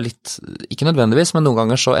 også tror jeg litt, ikke nødvendigvis, men noen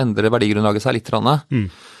ganger så endrer verdigrunnlaget seg litt.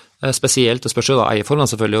 Spesielt, det spørs jo da eierformen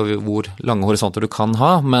selvfølgelig, og hvor lange horisonter du kan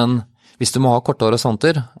ha, men hvis du må ha korte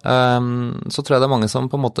horisonter, så tror jeg det er mange som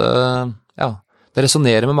på en måte, det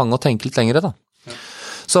resonerer med mange å tenke litt lengre da.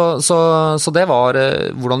 Så det var,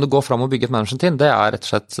 hvordan du går fram og bygger et management-team, det er rett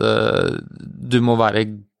og slett, du må være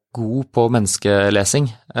god på menneskelesing,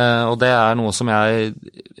 og det er noe som jeg,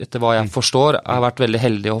 etter hva jeg forstår, har vært veldig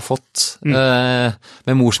heldig å ha fått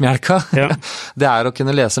med morsmjelka. Det er å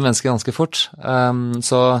kunne lese mennesker ganske fort.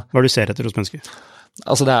 Hva du ser etter hos mennesker?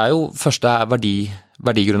 Altså det er jo, første er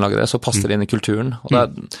verdigrunnlaget, så passer det inn i kulturen. Og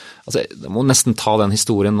altså, jeg må nesten ta den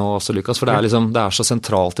historien nå også, Lukas, for det er, liksom, det er så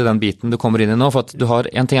sentralt i den biten du kommer inn i nå, for at du har,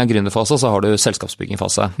 en ting er gründerfase, og så har du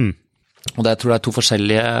selskapsbyggingfase. Og det tror jeg er to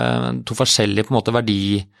forskjellige på en måte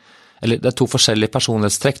eller det er to forskjellige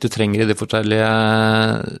personlighetstrekk du trenger i de forskjellige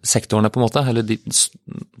sektorene på en måte, eller de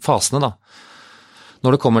fasene da.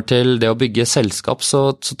 Når det kommer til det å bygge selskap, så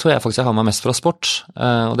tror jeg faktisk jeg har meg mest fra sport.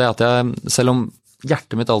 Og det er at jeg, selv om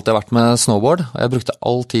hjertet mitt alltid har vært med snowboard, og jeg brukte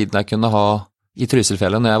all tiden jeg kunne ha i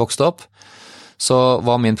Trysilfjellet når jeg vokste opp, så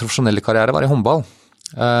var min profesjonelle karriere var i håndball.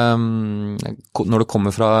 Når du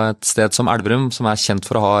kommer fra et sted som Elverum, som er kjent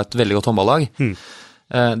for å ha et veldig godt håndballag,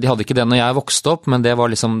 de hadde ikke det når jeg vokste opp, men det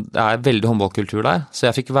var liksom, det er veldig håndballkultur der, så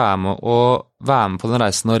jeg fikk være med på den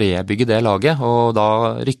reisen og rebygge det laget, og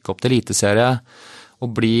da rykke opp til eliteserie,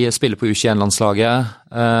 og spille på U21-landslaget,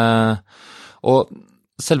 og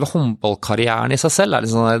selve håndballkarrieren i seg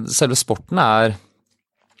selv, selve sporten er,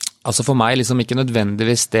 altså for meg liksom ikke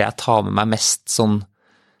nødvendigvis det jeg tar med meg mest sånn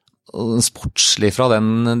sportslig fra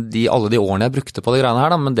alle de årene jeg brukte på de greiene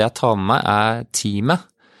her, da, men det jeg tar med meg er teamet.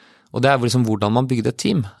 Og det er liksom hvordan man bygde et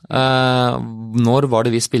team. Når var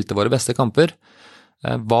det vi spilte våre beste kamper?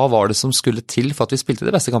 Hva var det som skulle til for at vi spilte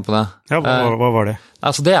de beste kampene? Ja, hva var det?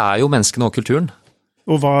 Altså det er jo menneskene og kulturen.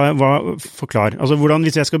 Og forklar. Altså hvordan,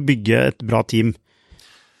 hvis jeg skal bygge et bra team,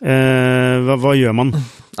 hva gjør man?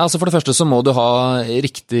 Altså for det første så må du ha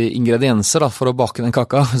riktige ingredienser da, for å bake den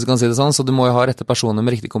kaka, hvis du kan si det sånn. Så du må jo ha rette personer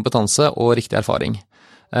med riktig kompetanse og riktig erfaring.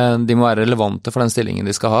 De må være relevante for den stillingen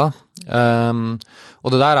de skal ha.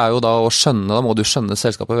 Og det der er jo da å skjønne, da må du skjønne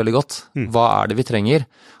selskapet veldig godt. Hva er det vi trenger?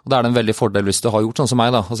 Og da er det en veldig fordel hvis du har gjort sånn som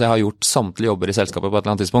meg da. Altså jeg har gjort samtlige jobber i selskapet på et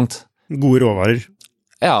eller annet tidspunkt. Gode råvarer.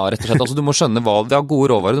 Ja, rett og slett. Altså du må skjønne vi har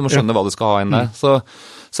gode råvarer, du må skjønne hva du skal ha inn der. Så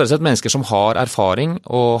er det sett mennesker som har erfaring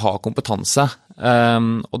og har kompetanse.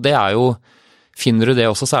 Og det er jo, finner du det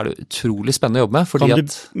også, så er det utrolig spennende å jobbe med.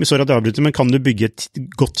 Sorry at jeg avbryter, men kan du bygge et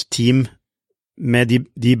godt team med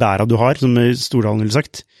de bæra du har, som Stordalen ville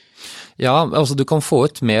sagt? Ja, altså du kan få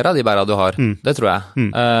ut mer av de bæra du har, det tror jeg.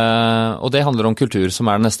 Og det handler om kultur, som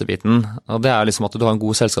er den neste biten. Og det er liksom at du har en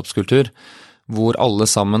god selskapskultur, hvor alle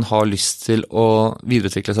sammen har lyst til å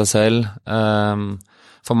videreutvikle seg selv.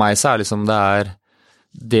 For meg så er liksom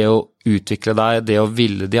det å utvikle deg, det å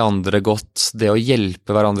ville de andre godt, det å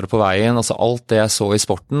hjelpe hverandre på veien, altså alt det jeg så i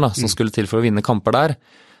sporten da, som skulle til for å vinne kamper der,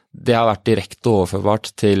 det har vært direkte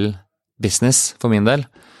overførbart til business for min del.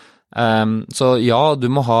 Så ja, du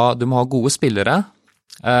må ha gode spillere,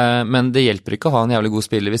 men det hjelper ikke å ha en jævlig god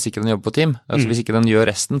spiller hvis ikke den jobber på team, altså hvis ikke den gjør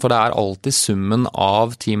resten, for det er alltid summen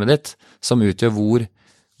av teamet ditt som utgjør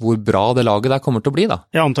hvor bra det laget der kommer til å bli da.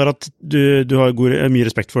 Jeg antar at du har mye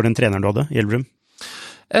respekt for den treneren du hadde, Hjelbrum?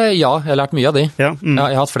 Ja, jeg har lært mye av de. Ja, jeg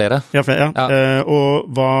har hatt flere. Ja. Og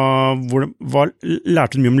hva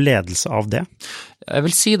lærte du mye om ledelse av det? Jeg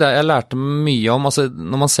vil si det, jeg lærte mye om, altså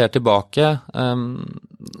når man ser tilbake,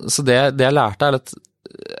 så det jeg lærte er at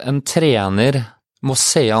en trener må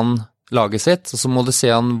se an laget sitt, og så må du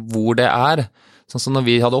se an hvor det er. Sånn som når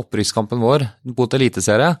vi hadde opprykkskampen vår på et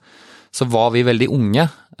eliteserie, så var vi veldig unge.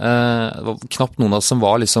 Det var knapt noen av oss som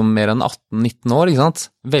var liksom mer enn 18-19 år, ikke sant?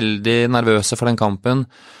 Veldig nervøse for den kampen.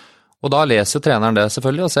 Og da leser jo treneren det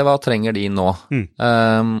selvfølgelig, og ser hva trenger de nå.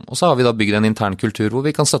 Og så har vi da bygd en intern kultur hvor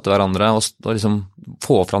vi kan støtte hverandre og liksom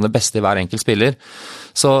få fram det beste i hver enkelt spiller.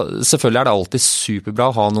 Så selvfølgelig det alltid superbra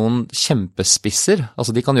å ha noen kjempespisser.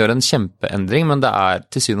 Altså de kan gjøre en kjempeendring, men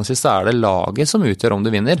til syvende og sist det laget som utgjør om du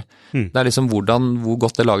vinner. Det liksom hvor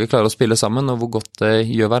godt det laget klarer å spille sammen, og hvor godt det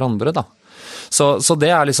gjør hverandre da. Så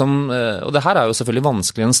det liksom, og det her jo selvfølgelig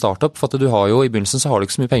vanskelig i en startup, for at du har jo, i begynnelsen så har du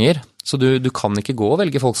ikke så mye penger, så du kan ikke gå og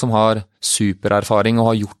velge folk som har supererfaring og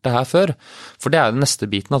har gjort det her før, for det den neste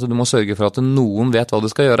biten, at du må sørge for at noen vet hva du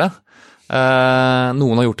skal gjøre.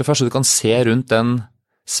 Noen har gjort det før, så du kan se rundt den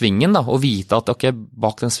svingen da, og vite at ok,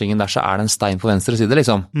 bak den svingen der så det en stein på venstre side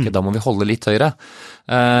liksom, ok, da må vi holde litt høyre.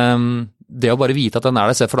 Det å bare vite at den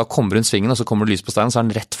der, for da kommer rundt svingen, og så kommer du lys på steinen, så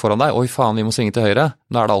den rett foran deg, oi faen, vi må svinge til høyre,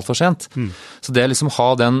 da det alt for sent. Så det liksom ha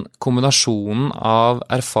den kombinasjonen av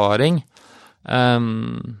erfaring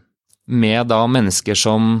med da mennesker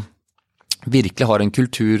som virkelig har en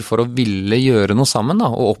kultur for å ville gjøre noe sammen da,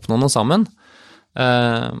 og oppnå noe sammen,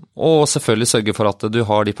 og selvfølgelig sørge for at du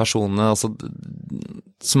har de personene altså,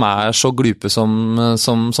 som så glupe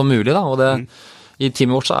som mulig da, og det i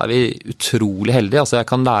teamet vårt så vi utrolig heldige, altså jeg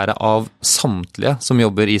kan lære av samtlige som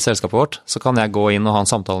jobber i selskapet vårt, så kan jeg gå inn og ha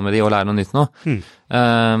en samtale med de og lære noe nytt nå.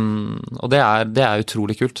 Og det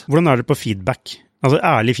utrolig kult. Hvordan det på feedback? Altså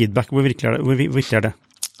ærlig feedback, hvor viktig det?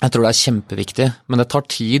 Jeg tror det kjempeviktig, men det tar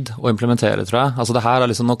tid å implementere, tror jeg. Altså det her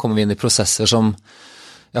liksom, nå kommer vi inn i prosesser som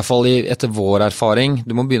i hvert fall etter vår erfaring,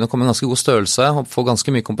 du må begynne å komme i en ganske god størrelse og få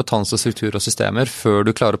ganske mye kompetanse, struktur og systemer før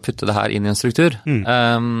du klarer å putte det her inn i en struktur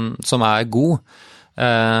som god.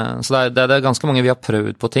 Så det ganske mange vi har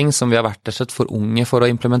prøvd på ting som vi har vært for unge for å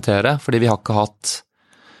implementere, fordi vi har ikke hatt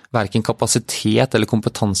hverken kapasitet eller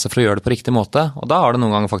kompetanse for å gjøre det på riktig måte, og da har det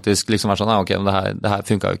noen ganger faktisk liksom vært sånn, ok, det her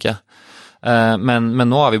funket jo ikke. Men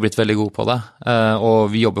nå har vi blitt veldig gode på det, og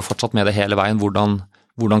vi jobber fortsatt med det hele veien, hvordan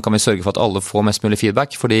kan vi sørge for at alle får mest mulig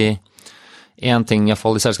feedback, fordi en ting i hvert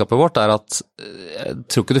fall i selskapet vårt at jeg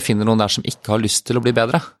tror ikke du finner noen der som ikke har lyst til å bli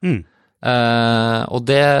bedre. Og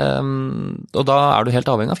da du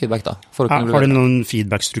helt avhengig av feedback da. For å kunne bli bedre. Har du noen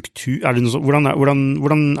feedback-struktur? Hvordan det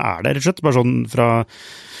rett og slett? Bare sånn fra...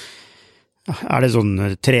 det sånn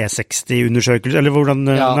 360-undersøkelse, eller hvordan?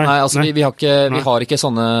 Altså vi har ikke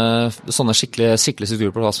sånne skikkelig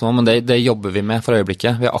strukturer på plass nå, men det jobber vi med for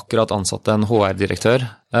øyeblikket. Vi har akkurat ansatt en HR-direktør,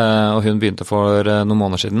 og hun begynte for noen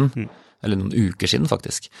måneder siden, eller noen uker siden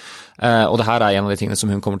faktisk. Og det her en av de tingene som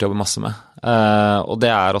hun kommer til å jobbe masse med. Og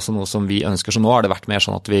det også noe som vi ønsker, så nå har det vært mer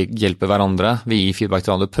sånn at vi hjelper hverandre, vi gir feedback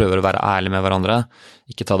til hverandre, prøver å være ærlige med hverandre,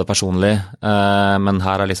 ikke ta det personlig, men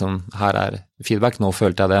her feedback, nå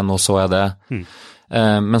følte jeg det, nå så jeg det.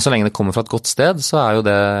 Men så lenge det kommer fra et godt sted, så jo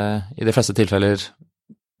det i de fleste tilfeller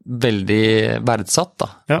veldig verdsatt da.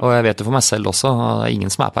 Ja. Og jeg vet det for meg selv også, det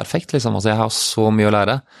ingen som perfekt liksom, altså jeg har så mye å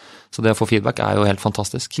lære. Så det å få feedback jo helt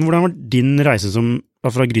fantastisk. Hvordan var din reise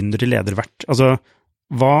fra gründer til leder vært? Altså,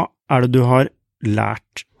 hva det du har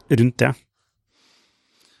lært rundt det?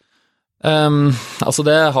 Altså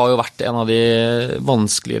det har jo vært en av de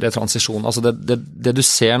vanskeligere transisjonene. Altså det du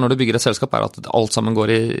ser når du bygger et selskap at alt sammen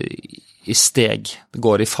går i steg, det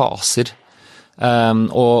går i faser.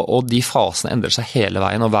 Og de fasene endrer seg hele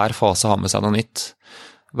veien, og hver fase har med seg noe nytt.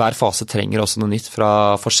 Hver fase trenger også noe nytt fra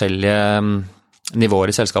forskjellige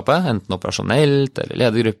nivåer i selskapet, enten operasjonelt, eller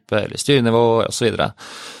ledergruppe, eller styrenivå, og så videre.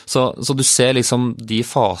 Så du ser liksom de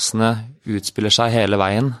fasene utspiller seg hele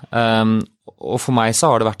veien. Og for meg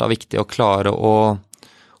så har det vært viktig å klare å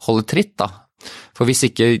holde tritt da. For hvis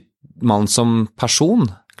ikke man som person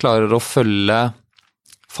klarer å følge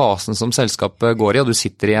fasen som selskapet går i, og du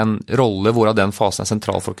sitter i en rolle hvor den fasen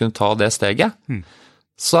sentral for å kunne ta det steget,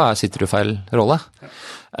 så sitter du i feil rolle.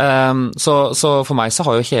 Så for meg så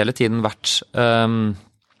har jo hele tiden vært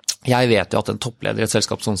jeg vet jo at en toppleder i et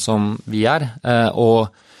selskap sånn som vi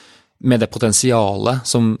og med det potensialet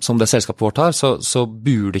som det selskapet vårt har, så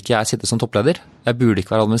burde ikke jeg sitte som toppleder. Jeg burde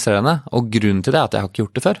ikke være administrerende, og grunnen til det at jeg har ikke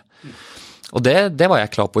gjort det før. Og det var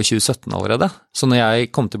jeg klar på i 2017 allerede. Så når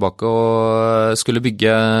jeg kom tilbake og skulle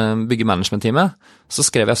bygge managementteamet, så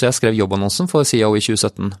jeg skrev jobbannonsen for CEO i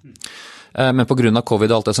 2017. Men på grunn av covid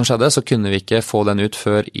og alt det som skjedde, så kunne vi ikke få den ut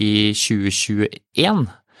før i 2021.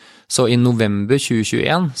 Så i november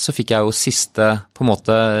 2021 så fikk jeg jo siste på en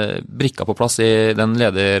måte brikka på plass i den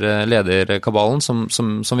lederkabalen som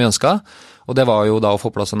vi ønsket, og det var jo da å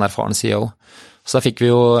få plass en erfaren CEO. Så da fikk vi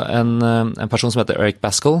jo en person som heter Eric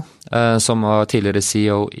Baskell, som var tidligere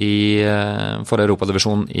CEO for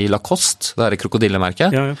Europadivisjonen i Lacoste, det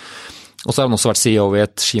krokodillemerket. Ja. Og så har han også vært CEO i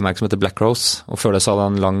et skimerke som heter Black Rose, og før det så hadde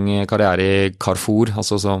han en lang karriere i Carrefour,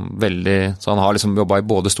 så han har liksom jobbet i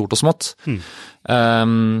både stort og smått.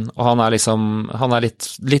 Og han er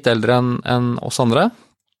litt eldre enn oss andre,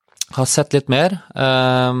 har sett litt mer,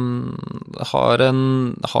 har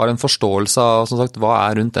en forståelse av, som sagt, hva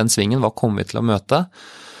er rundt den svingen, hva kommer vi til å møte,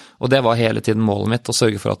 og det var hele tiden målet mitt, å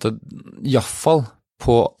sørge for at det, i hvert fall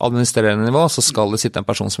på administrerende nivå, så skal det sitte en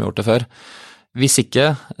person som har gjort det før. Hvis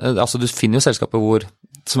ikke, altså du finner jo selskaper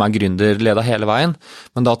som er gründer, leder hele veien,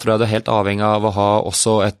 men da tror jeg du er helt avhengig av å ha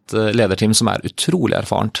også et lederteam som er utrolig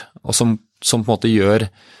erfarent, og som på en måte gjør,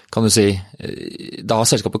 kan du si, da har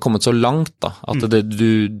selskapet kommet så langt da, at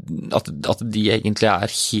de egentlig er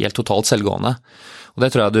helt totalt selvgående. Og da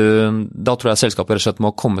tror jeg selskapet rett og slett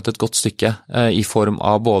må ha kommet et godt stykke i form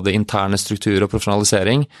av både interne strukturer og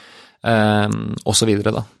profesjonalisering, og så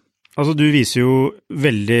videre da. Altså, du viser jo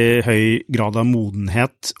veldig høy grad av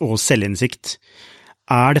modenhet og selvinnsikt.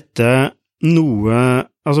 Er dette noe,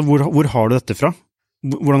 altså hvor har du dette fra?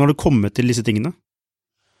 Hvordan har du kommet til disse tingene?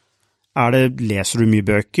 Leser du mye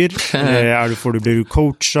bøker? Blir du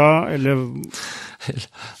coachet, eller?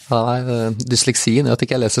 Nei, dysleksien gjør at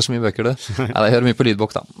ikke jeg leser så mye bøker, det. Nei, jeg hører mye på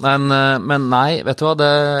lydbok da. Men nei, vet du hva,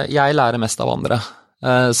 jeg lærer mest av andre.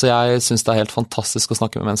 Så jeg synes det er helt fantastisk å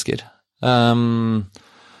snakke med mennesker.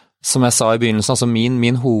 Som jeg sa i begynnelsen, altså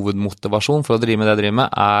min hovedmotivasjon for å drive med det jeg driver med,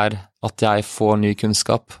 er at jeg får ny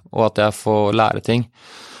kunnskap, og at jeg får lære ting.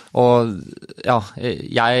 Og ja,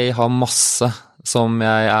 jeg har masse som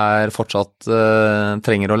jeg fortsatt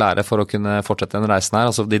trenger å lære for å kunne fortsette den reisen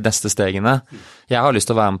her, altså de neste stegene. Jeg har lyst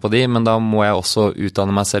til å være med på de, men da må jeg også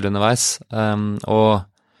utdanne meg selv underveis.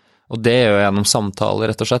 Og det gjør jeg gjennom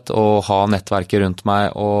samtaler, rett og slett, og ha nettverket rundt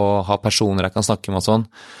meg, og ha personer jeg kan snakke med og sånn.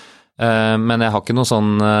 Men jeg har ikke noe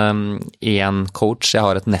sånn en coach, jeg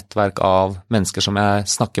har et nettverk av mennesker som jeg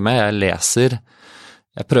snakker med, jeg leser,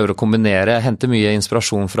 jeg prøver å kombinere, jeg henter mye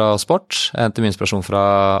inspirasjon fra sport, jeg henter mye inspirasjon fra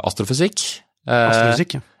astrofysikk.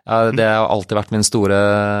 Astrofysikk, ja. Det har alltid vært min store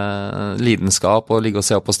lidenskap, å ligge og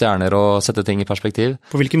se opp på stjerner og sette ting i perspektiv.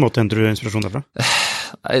 På hvilken måte henter du inspirasjon derfra?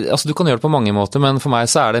 Altså du kan gjøre det på mange måter, men for meg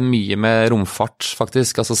så er det mye med romfart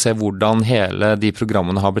faktisk, altså se hvordan hele de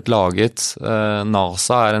programmene har blitt laget.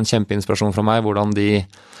 NASA er en kjempeinspirasjon fra meg, hvordan de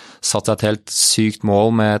satte seg et helt sykt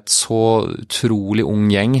mål med et så utrolig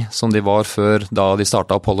ung gjeng som de var før da de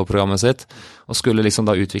startet Apollo-programmet sitt, og skulle liksom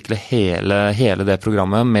da utvikle hele det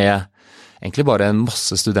programmet med egentlig bare en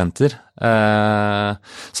masse studenter.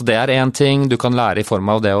 Så det er en ting du kan lære i form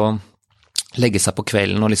av det å legge seg på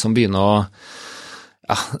kvelden og liksom begynne å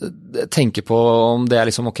tenke på om det er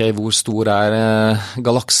liksom, ok, hvor stor er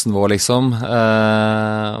galaksen vår liksom,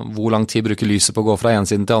 hvor lang tid bruker lyset på å gå fra en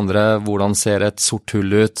siden til andre, hvordan ser et sort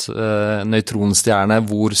hull ut, nøytronstjerne,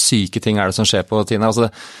 hvor syke ting er det som skjer på tiden, altså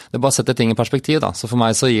det bare setter ting i perspektiv da, så for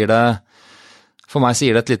meg så gir det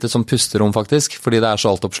et lite sånn pusterom faktisk, fordi det er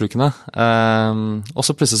så altoppslukende, og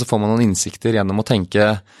så plutselig så får man noen innsikter gjennom å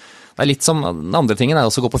tenke. Det er litt som, den andre tingen er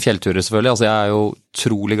også å gå på fjellturer selvfølgelig, altså jeg er jo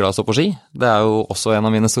utrolig glad i å stå på ski, det er jo også en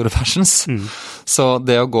av mine store passions, så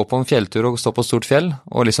det å gå på en fjelltur og stå på et stort fjell,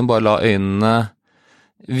 og liksom bare la øynene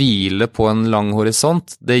hvile på en lang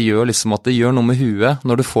horisont, det gjør liksom at det gjør noe med huet,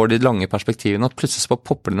 når du får de lange perspektivene, at plutselig bare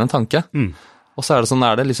popper inn en tanke, og så er det sånn,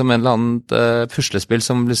 er det liksom en eller annen puslespill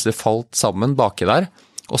som plutselig falt sammen baki der,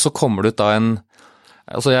 og så kommer det ut da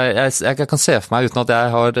altså jeg kan se for meg, uten at jeg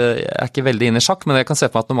er ikke veldig inne i sjakk, men jeg kan se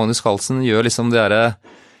for meg at når Magnus Carlsen gjør liksom de der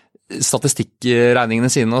statistikkregningene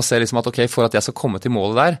sine og ser liksom at ok, for at jeg skal komme til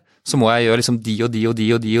målet der, så må jeg gjøre liksom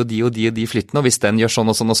de flyttene, og hvis den gjør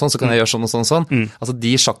sånn og sånn og sånn, så kan jeg gjøre sånn og sånn og sånn. Altså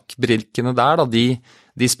de sjakkbrikkene der da,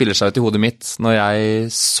 de spiller seg ut i hodet mitt når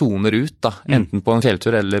jeg zoner ut da, enten på en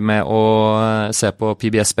fjelltur eller med å se på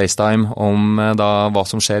PBS Spacetime om da hva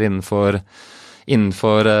som skjer innenfor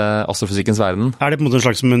astrofysikkens verden. Er det på en måte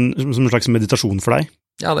som en slags meditasjon for deg?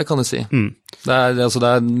 Ja, det kan du si. Det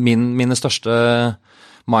er mine største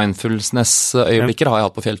mindfulness-øyeblikker har jeg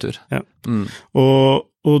hatt på fjelltur. Ja.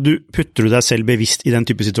 Og putter du deg selv bevisst i den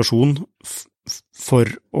type situasjon for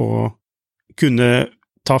å kunne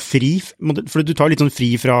ta fri, for du tar litt sånn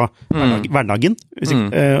fri fra hverdagen,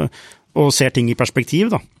 og ser ting i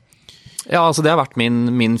perspektiv da? Ja, altså det har vært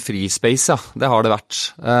min free space, ja. Det har det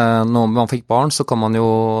vært. Når man fikk barn, så kan man jo,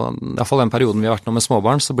 i hvert fall den perioden vi har vært nå med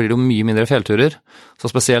småbarn, så blir det jo mye mindre fjellturer. Så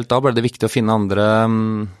spesielt da ble det viktig å finne andre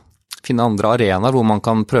arenaer hvor man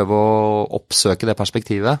kan prøve å oppsøke det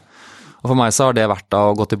perspektivet. Og for meg så har det vært da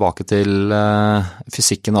å gå tilbake til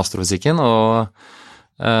fysikken og astrofysikken, og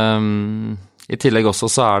I tillegg også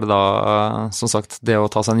så det da, som sagt, det å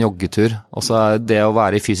ta seg en joggetur, og så det å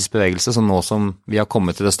være i fysisk bevegelse, så nå som vi har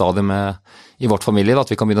kommet til det stadiet i vårt familie, at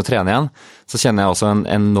vi kan begynne å trene igjen, så kjenner jeg også en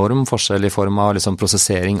enorm forskjell i form av liksom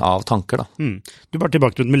prosessering av tanker da. Du bare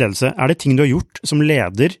tilbake til med ledelse. Det ting du har gjort som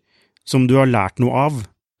leder, som du har lært noe av?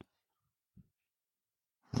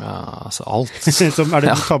 Ja, altså alt. Som, det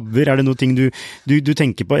noen tabber? Det noe ting du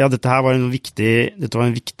tenker på? Ja, dette var en viktig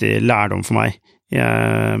lærdom for meg.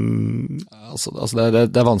 Altså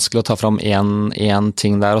det vanskelig å ta fram en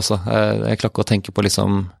ting der også. Jeg klarer ikke å tenke på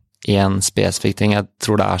liksom en spesifikk ting. Jeg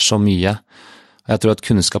tror det så mye. Jeg tror at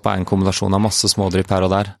kunnskap en kombinasjon av masse smådrypp her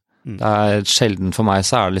og der. Det sjelden for meg,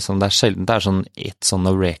 så det liksom, det sjelden det sånn et sånn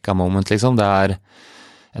eureka moment, liksom. Det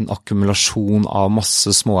en akkumulasjon av masse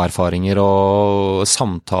småerfaringer og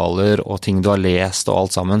samtaler og ting du har lest og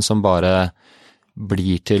alt sammen som bare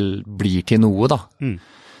blir til noe da.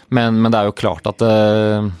 Men det jo klart at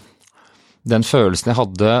den følelsen jeg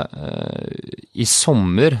hadde i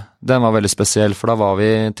sommer, den var veldig spesiell, for da var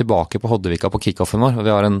vi tilbake på Hoddevika på kickoffen vår, og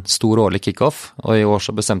vi har en stor årlig kickoff, og i år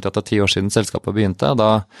så bestemte jeg at det 10 år siden selskapet begynte, og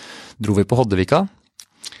da dro vi på Hoddevika,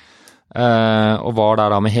 og var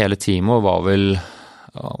der da med hele teamet,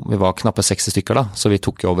 og vi var knappe 60 stykker da, så vi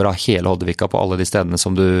tok jo over av hele Hoddevika på alle de stedene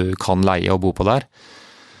som du kan leie og bo på der.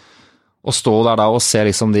 Og stå der da og se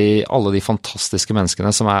liksom alle de fantastiske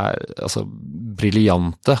menneskene som altså,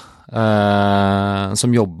 briljante,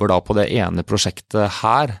 som jobber da på det ene prosjektet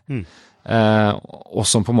her, og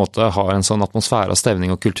som på en måte har en sånn atmosfære av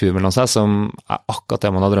stevning og kultur mellom seg, som akkurat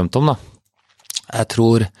det man har drømt om da. Jeg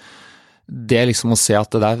tror det liksom å se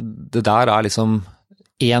at det der liksom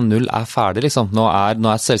 1-0 ferdig liksom. Nå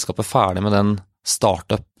selskapet ferdig med den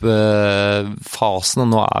startup-fasen, og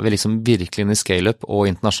nå vi liksom virkelig inne i scale-up og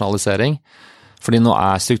internasjonalisering. Fordi nå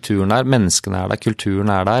strukturen der, menneskene der, kulturen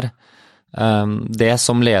der. Det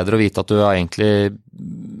som leder å vite at du har egentlig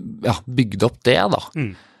bygd opp det da.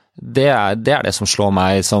 Det det som slår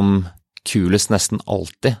meg som kulest nesten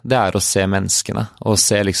alltid. Det å se menneskene, og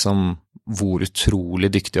se liksom hvor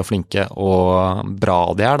utrolig dyktige og flinke og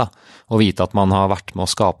bra de da. Og vite at man har vært med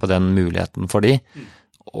å skape den muligheten for de,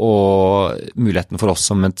 og muligheten for oss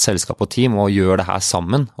som et selskap og team å gjøre det her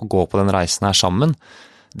sammen, og gå på den reisen her sammen,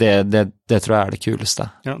 det tror jeg det kuleste.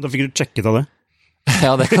 Ja, da fikk du sjekket av det.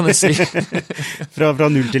 Ja, det kan jeg si. fra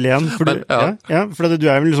 0 til 1. For for du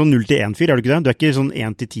vel sånn 0 til 1-fyr, du ikke det? Du ikke sånn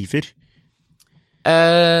 1 til 10-fyr.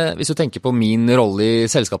 Hvis du tenker på min rolle i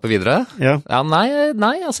selskapet videre?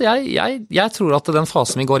 Nei, altså jeg tror at den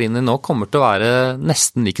fasen vi går inn i nå kommer til å være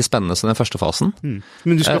nesten like spennende som den første fasen.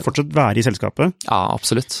 Men du skal fortsatt være i selskapet? Ja,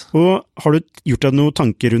 absolutt. Og har du gjort deg noen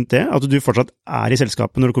tanker rundt det? At du fortsatt i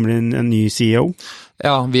selskapet når det kommer inn en ny CEO?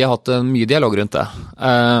 Ja, vi har hatt mye dialog rundt det.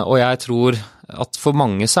 Og jeg tror at for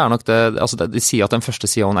mange så nok det, altså de sier at den første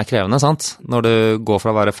CEO-en krevende, sant? Når du går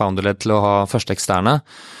fra å være founder-led til å ha første eksterne.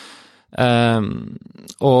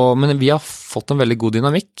 Men vi har fått en veldig god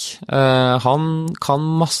dynamikk. Han kan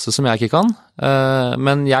masse som jeg ikke kan,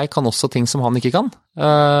 men jeg kan også ting som han ikke kan,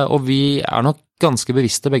 og vi nok ganske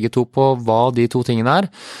bevisste begge to på hva de to tingene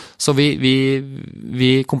så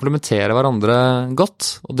vi komplementerer hverandre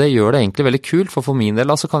godt, og det gjør det egentlig veldig kult, for min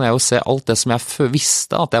del så kan jeg jo se alt det som jeg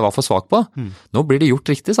visste at jeg var for svak på. Nå blir det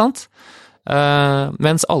gjort riktig, sant?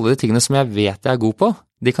 Mens alle de tingene som jeg vet jeg god på,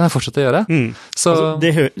 de kan jeg fortsette å gjøre. Så altså,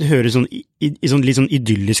 det høres sånn, litt sånn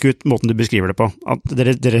idyllisk ut, måten du beskriver det på. At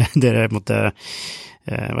dere måtte,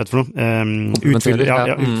 hva for noe? Utfylle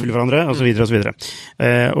hverandre, og så videre, og så videre.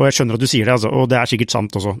 Og jeg skjønner at du sier det, altså, og det sikkert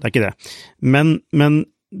sant også, det ikke det. Men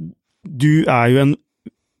du jo en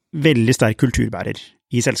veldig sterk kulturbærer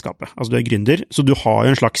i selskapet. Altså du gründer, så du har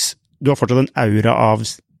jo du har fortsatt en aura av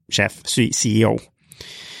sjef, CEO.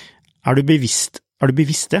 Du bevisst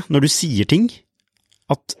det, når du sier ting,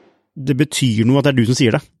 at det betyr noe at det du som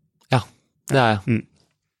sier det? Ja, det jeg.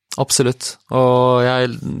 Absolutt. Og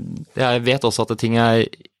jeg vet også at det er ting jeg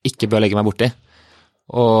ikke bør legge meg borti.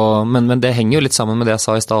 Men det henger jo litt sammen med det jeg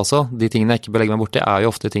sa i sted også. De tingene jeg ikke bør legge meg borti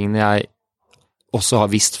jo ofte tingene jeg også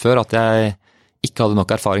har visst før, at jeg ikke hadde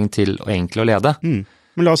nok erfaring til egentlig å lede.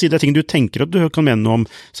 Men la oss si det ting du tenker at du kan mene noe om,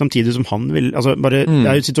 samtidig som han vil, altså bare,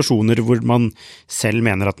 det jo situasjoner hvor man selv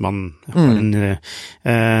mener at man har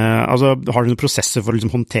altså har du noen prosesser for å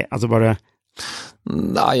liksom håndtere, altså bare...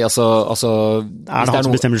 Nei, altså det han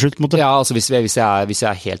som bestemmer slutt, på en måte? Ja, altså hvis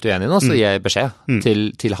jeg helt uenig nå, så gir jeg beskjed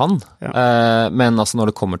til han. Men altså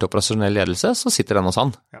når det kommer til operasjonell ledelse, så sitter den hos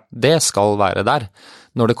han. Det skal være der.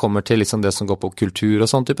 når det kommer til liksom det som går på kultur og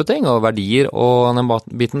sånn type ting, og verdier og den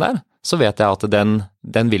biten der, så vet jeg at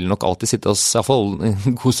den vil nok alltid sitte hos, i hvert fall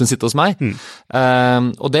en god stund sitte hos meg.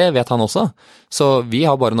 Og det vet han også. Så vi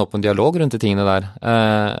har bare en åpen dialog rundt de tingene der.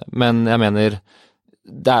 Men jeg mener,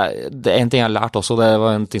 det er en ting jeg har lært også, det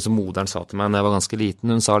var en ting som moderen sa til meg når jeg var ganske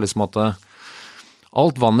liten. Hun sa liksom at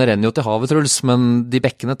alt vannet renner jo til havet, Truls, men de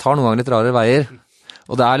bekkene tar noen ganger litt rare veier.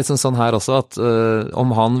 Og det er liksom sånn her også at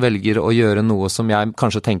om han velger å gjøre noe som jeg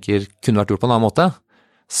kanskje tenker kunne vært gjort på en annen måte,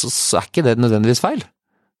 så er ikke det nødvendigvis feil.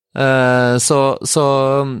 Så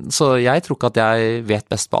jeg tror ikke at jeg vet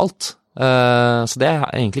best på alt. Så det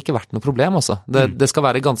har egentlig ikke vært noe problem, altså. Det skal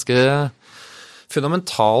være ganske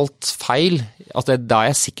fundamentalt feil, at da er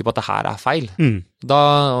jeg sikker på at det her er feil.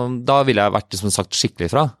 Da ville jeg vært liksom sagt skikkelig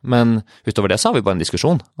fra, men utover det så har vi bare en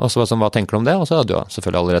diskusjon, og så hva tenker du om det? Og så hadde jeg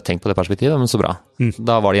selvfølgelig allerede tenkt på det perspektivet, men så bra.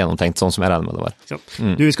 Da var det gjennomtenkt sånn som jeg regner med det var. Ja.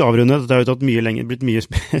 Du, vi skal avrunde, det har jo tatt mye lenger, blitt mye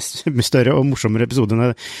større og morsommere episode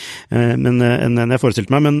enn jeg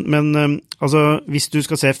forestilte meg, men altså, hvis du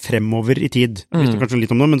skal se fremover i tid, visste du kanskje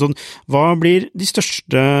litt om det, men sånn, hva blir de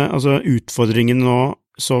største utfordringene nå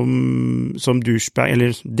som douchebag,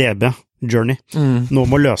 eller DB, Journey, nå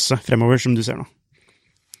må løse fremover, som du ser nå?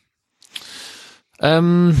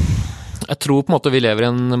 Jeg tror på en måte vi lever i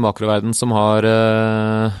en makroverden som har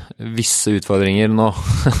visse utfordringer nå,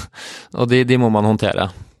 og de må man håndtere.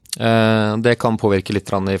 Det kan påvirke litt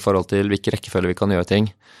i forhold til hvilke rekkefølge vi kan gjøre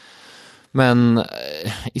ting. Men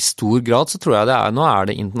i stor grad så tror jeg nå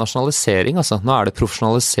er det internasjonalisering, altså. Nå er det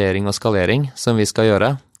profesjonalisering og skalering som vi skal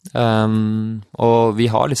gjøre. Og vi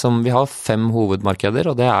har 5 hovedmarkeder,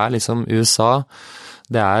 og det er liksom USA,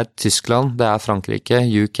 det er Tyskland, det er Frankrike,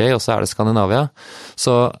 UK, og så er det Skandinavia.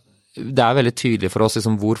 Så det er veldig tydelig for oss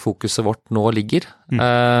liksom, hvor fokuset vårt nå ligger,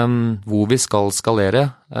 hvor vi skal skalere.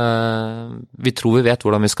 Vi tror vi vet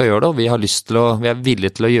hvordan vi skal gjøre det, og vi er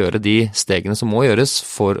villige til å gjøre de stegene som må gjøres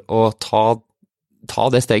for å ta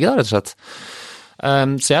det steget da, rett og slett.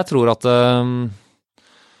 Så jeg tror at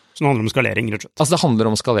Så det handler om skalering, rett og slett? Altså, det handler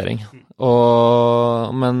om skalering.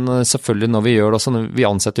 Men selvfølgelig når vi gjør det også, vi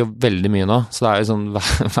ansetter jo veldig mye nå, så det er jo sånn,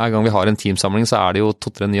 hver gang vi har en teamsamling, så er det jo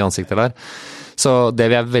 2-3 nye ansikter der. Så det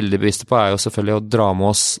vi er veldig bevisste på er jo selvfølgelig å dra med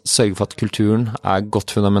oss, sørge for at kulturen er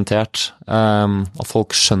godt fundamentert, at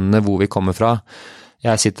folk skjønner hvor vi kommer fra.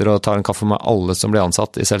 Jeg sitter og tar en kaffe med alle som blir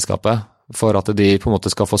ansatt i selskapet, for at de på en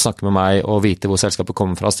måte skal få snakke med meg og vite hvor selskapet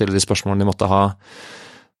kommer fra, stille de spørsmålene de måtte ha.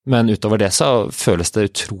 Men utover det så føles det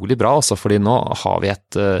utrolig bra også, fordi nå har vi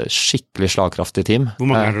et skikkelig slagkraftig team. Hvor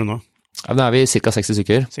mange er dere nå? Nå er vi cirka 60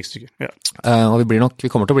 stykker. 60 stykker, ja. Og vi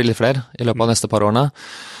kommer til å bli litt flere i løpet av neste par årene.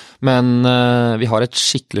 Men vi har et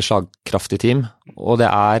skikkelig slagkraftig team, og det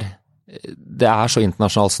er så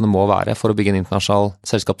internasjonalt som det må være for å bygge en internasjonal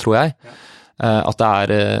selskap, tror jeg. At det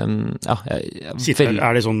er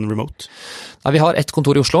Er det sånn remote? Nei, vi har ett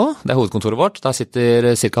kontor i Oslo, det er hovedkontoret vårt, der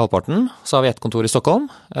sitter cirka halvparten. Så har vi ett kontor i Stockholm,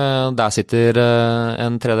 der sitter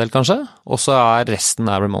en tredel kanskje, og så resten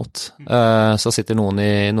remote. Så sitter noen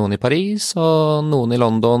i Paris, og noen i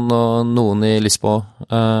London, og noen i Lisboa.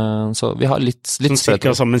 Så vi har litt spredt.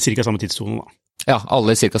 Cirka samme tidszone da? Ja,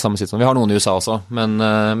 alle i cirka samme tidszone. Vi har noen i USA også, men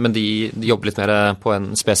de jobber litt mer på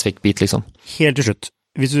en spesifikk bit, liksom. Helt til slutt.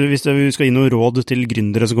 Hvis du skal gi noe råd til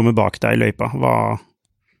gründere som kommer bak deg i løypa,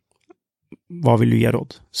 hva vil du gi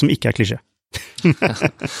råd? Som ikke klisjé.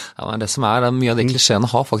 Ja, men det som det mye av de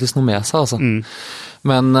klisjéene har faktisk noe med seg, altså.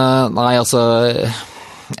 Men nei, altså,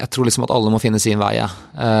 jeg tror liksom at alle må finne sin vei, ja.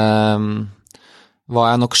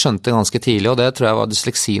 Hva jeg nok skjønte ganske tidlig, og det tror jeg var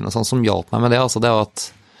dysleksien og sånn som hjalp meg med det, altså det var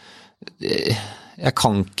at jeg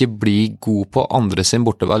kan ikke bli god på andre sin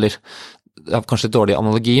borteball, eller jeg har kanskje litt dårlig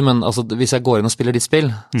analogi, men altså, hvis jeg går inn og spiller ditt spill,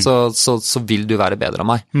 så vil du være bedre av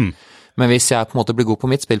meg. Men hvis jeg på en måte blir god på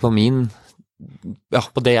mitt spill, på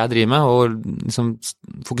det jeg driver med, og liksom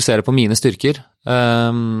fokuserer på mine styrker,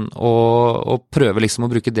 og prøver liksom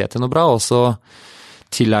å bruke det til noe bra, og så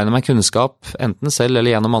tilegne meg kunnskap, enten selv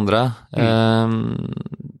eller gjennom andre,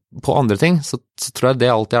 på andre ting, så tror jeg det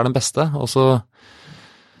alltid den beste, og så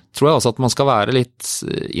tror jeg også at man skal være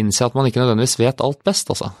innse at man ikke nødvendigvis vet alt best,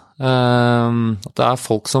 altså. At det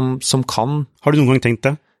folk som kan. Har du noen gang tenkt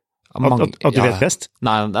det? At du vet best?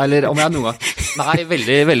 Nei, eller om jeg noen gang. Nei,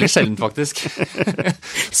 veldig, veldig sjelden faktisk.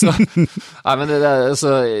 Så, nei, men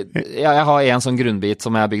jeg har en sånn grunnbit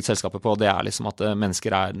som jeg har bygd selskapet på, og det liksom at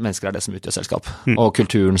mennesker det som utgjør selskap. Og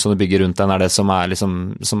kulturen som du bygger rundt den det som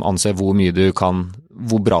liksom, som anser hvor mye du kan,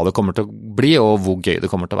 hvor bra det kommer til å bli, og hvor gøy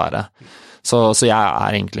det kommer til å være. Så jeg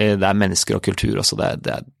egentlig, det mennesker og kultur også,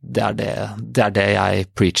 det er det jeg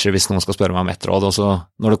preacher hvis noen skal spørre meg om ett råd. Og så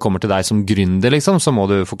når det kommer til deg som gründer, liksom, så må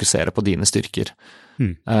du fokusere på dine styrker.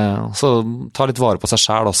 Så ta litt vare på seg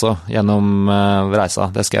selv også gjennom reisa.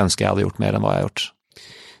 Det skal jeg ønske jeg hadde gjort mer enn hva jeg har gjort.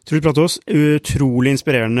 Truls Brattås, utrolig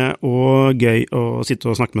inspirerende og gøy å sitte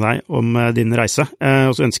og snakke med deg om din reise,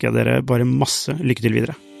 og så ønsker jeg dere bare masse lykke til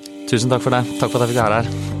videre. Tusen takk for det. Takk for at jeg fikk være her.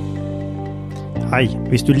 Hei,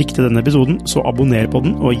 hvis du likte denne episoden, så abonner på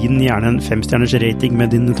den og gi den gjerne en 5-stjerners rating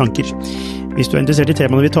med dine tanker. Hvis du er interessert i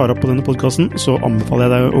temaene vi tar opp på denne podcasten, så anbefaler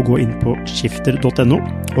jeg deg å gå inn på skifter.no,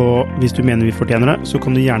 og hvis du mener vi fortjener det, så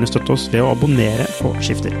kan du gjerne støtte oss ved å abonnere på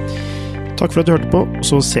Skifter. Takk for at du hørte på,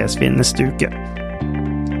 så ses vi neste uke.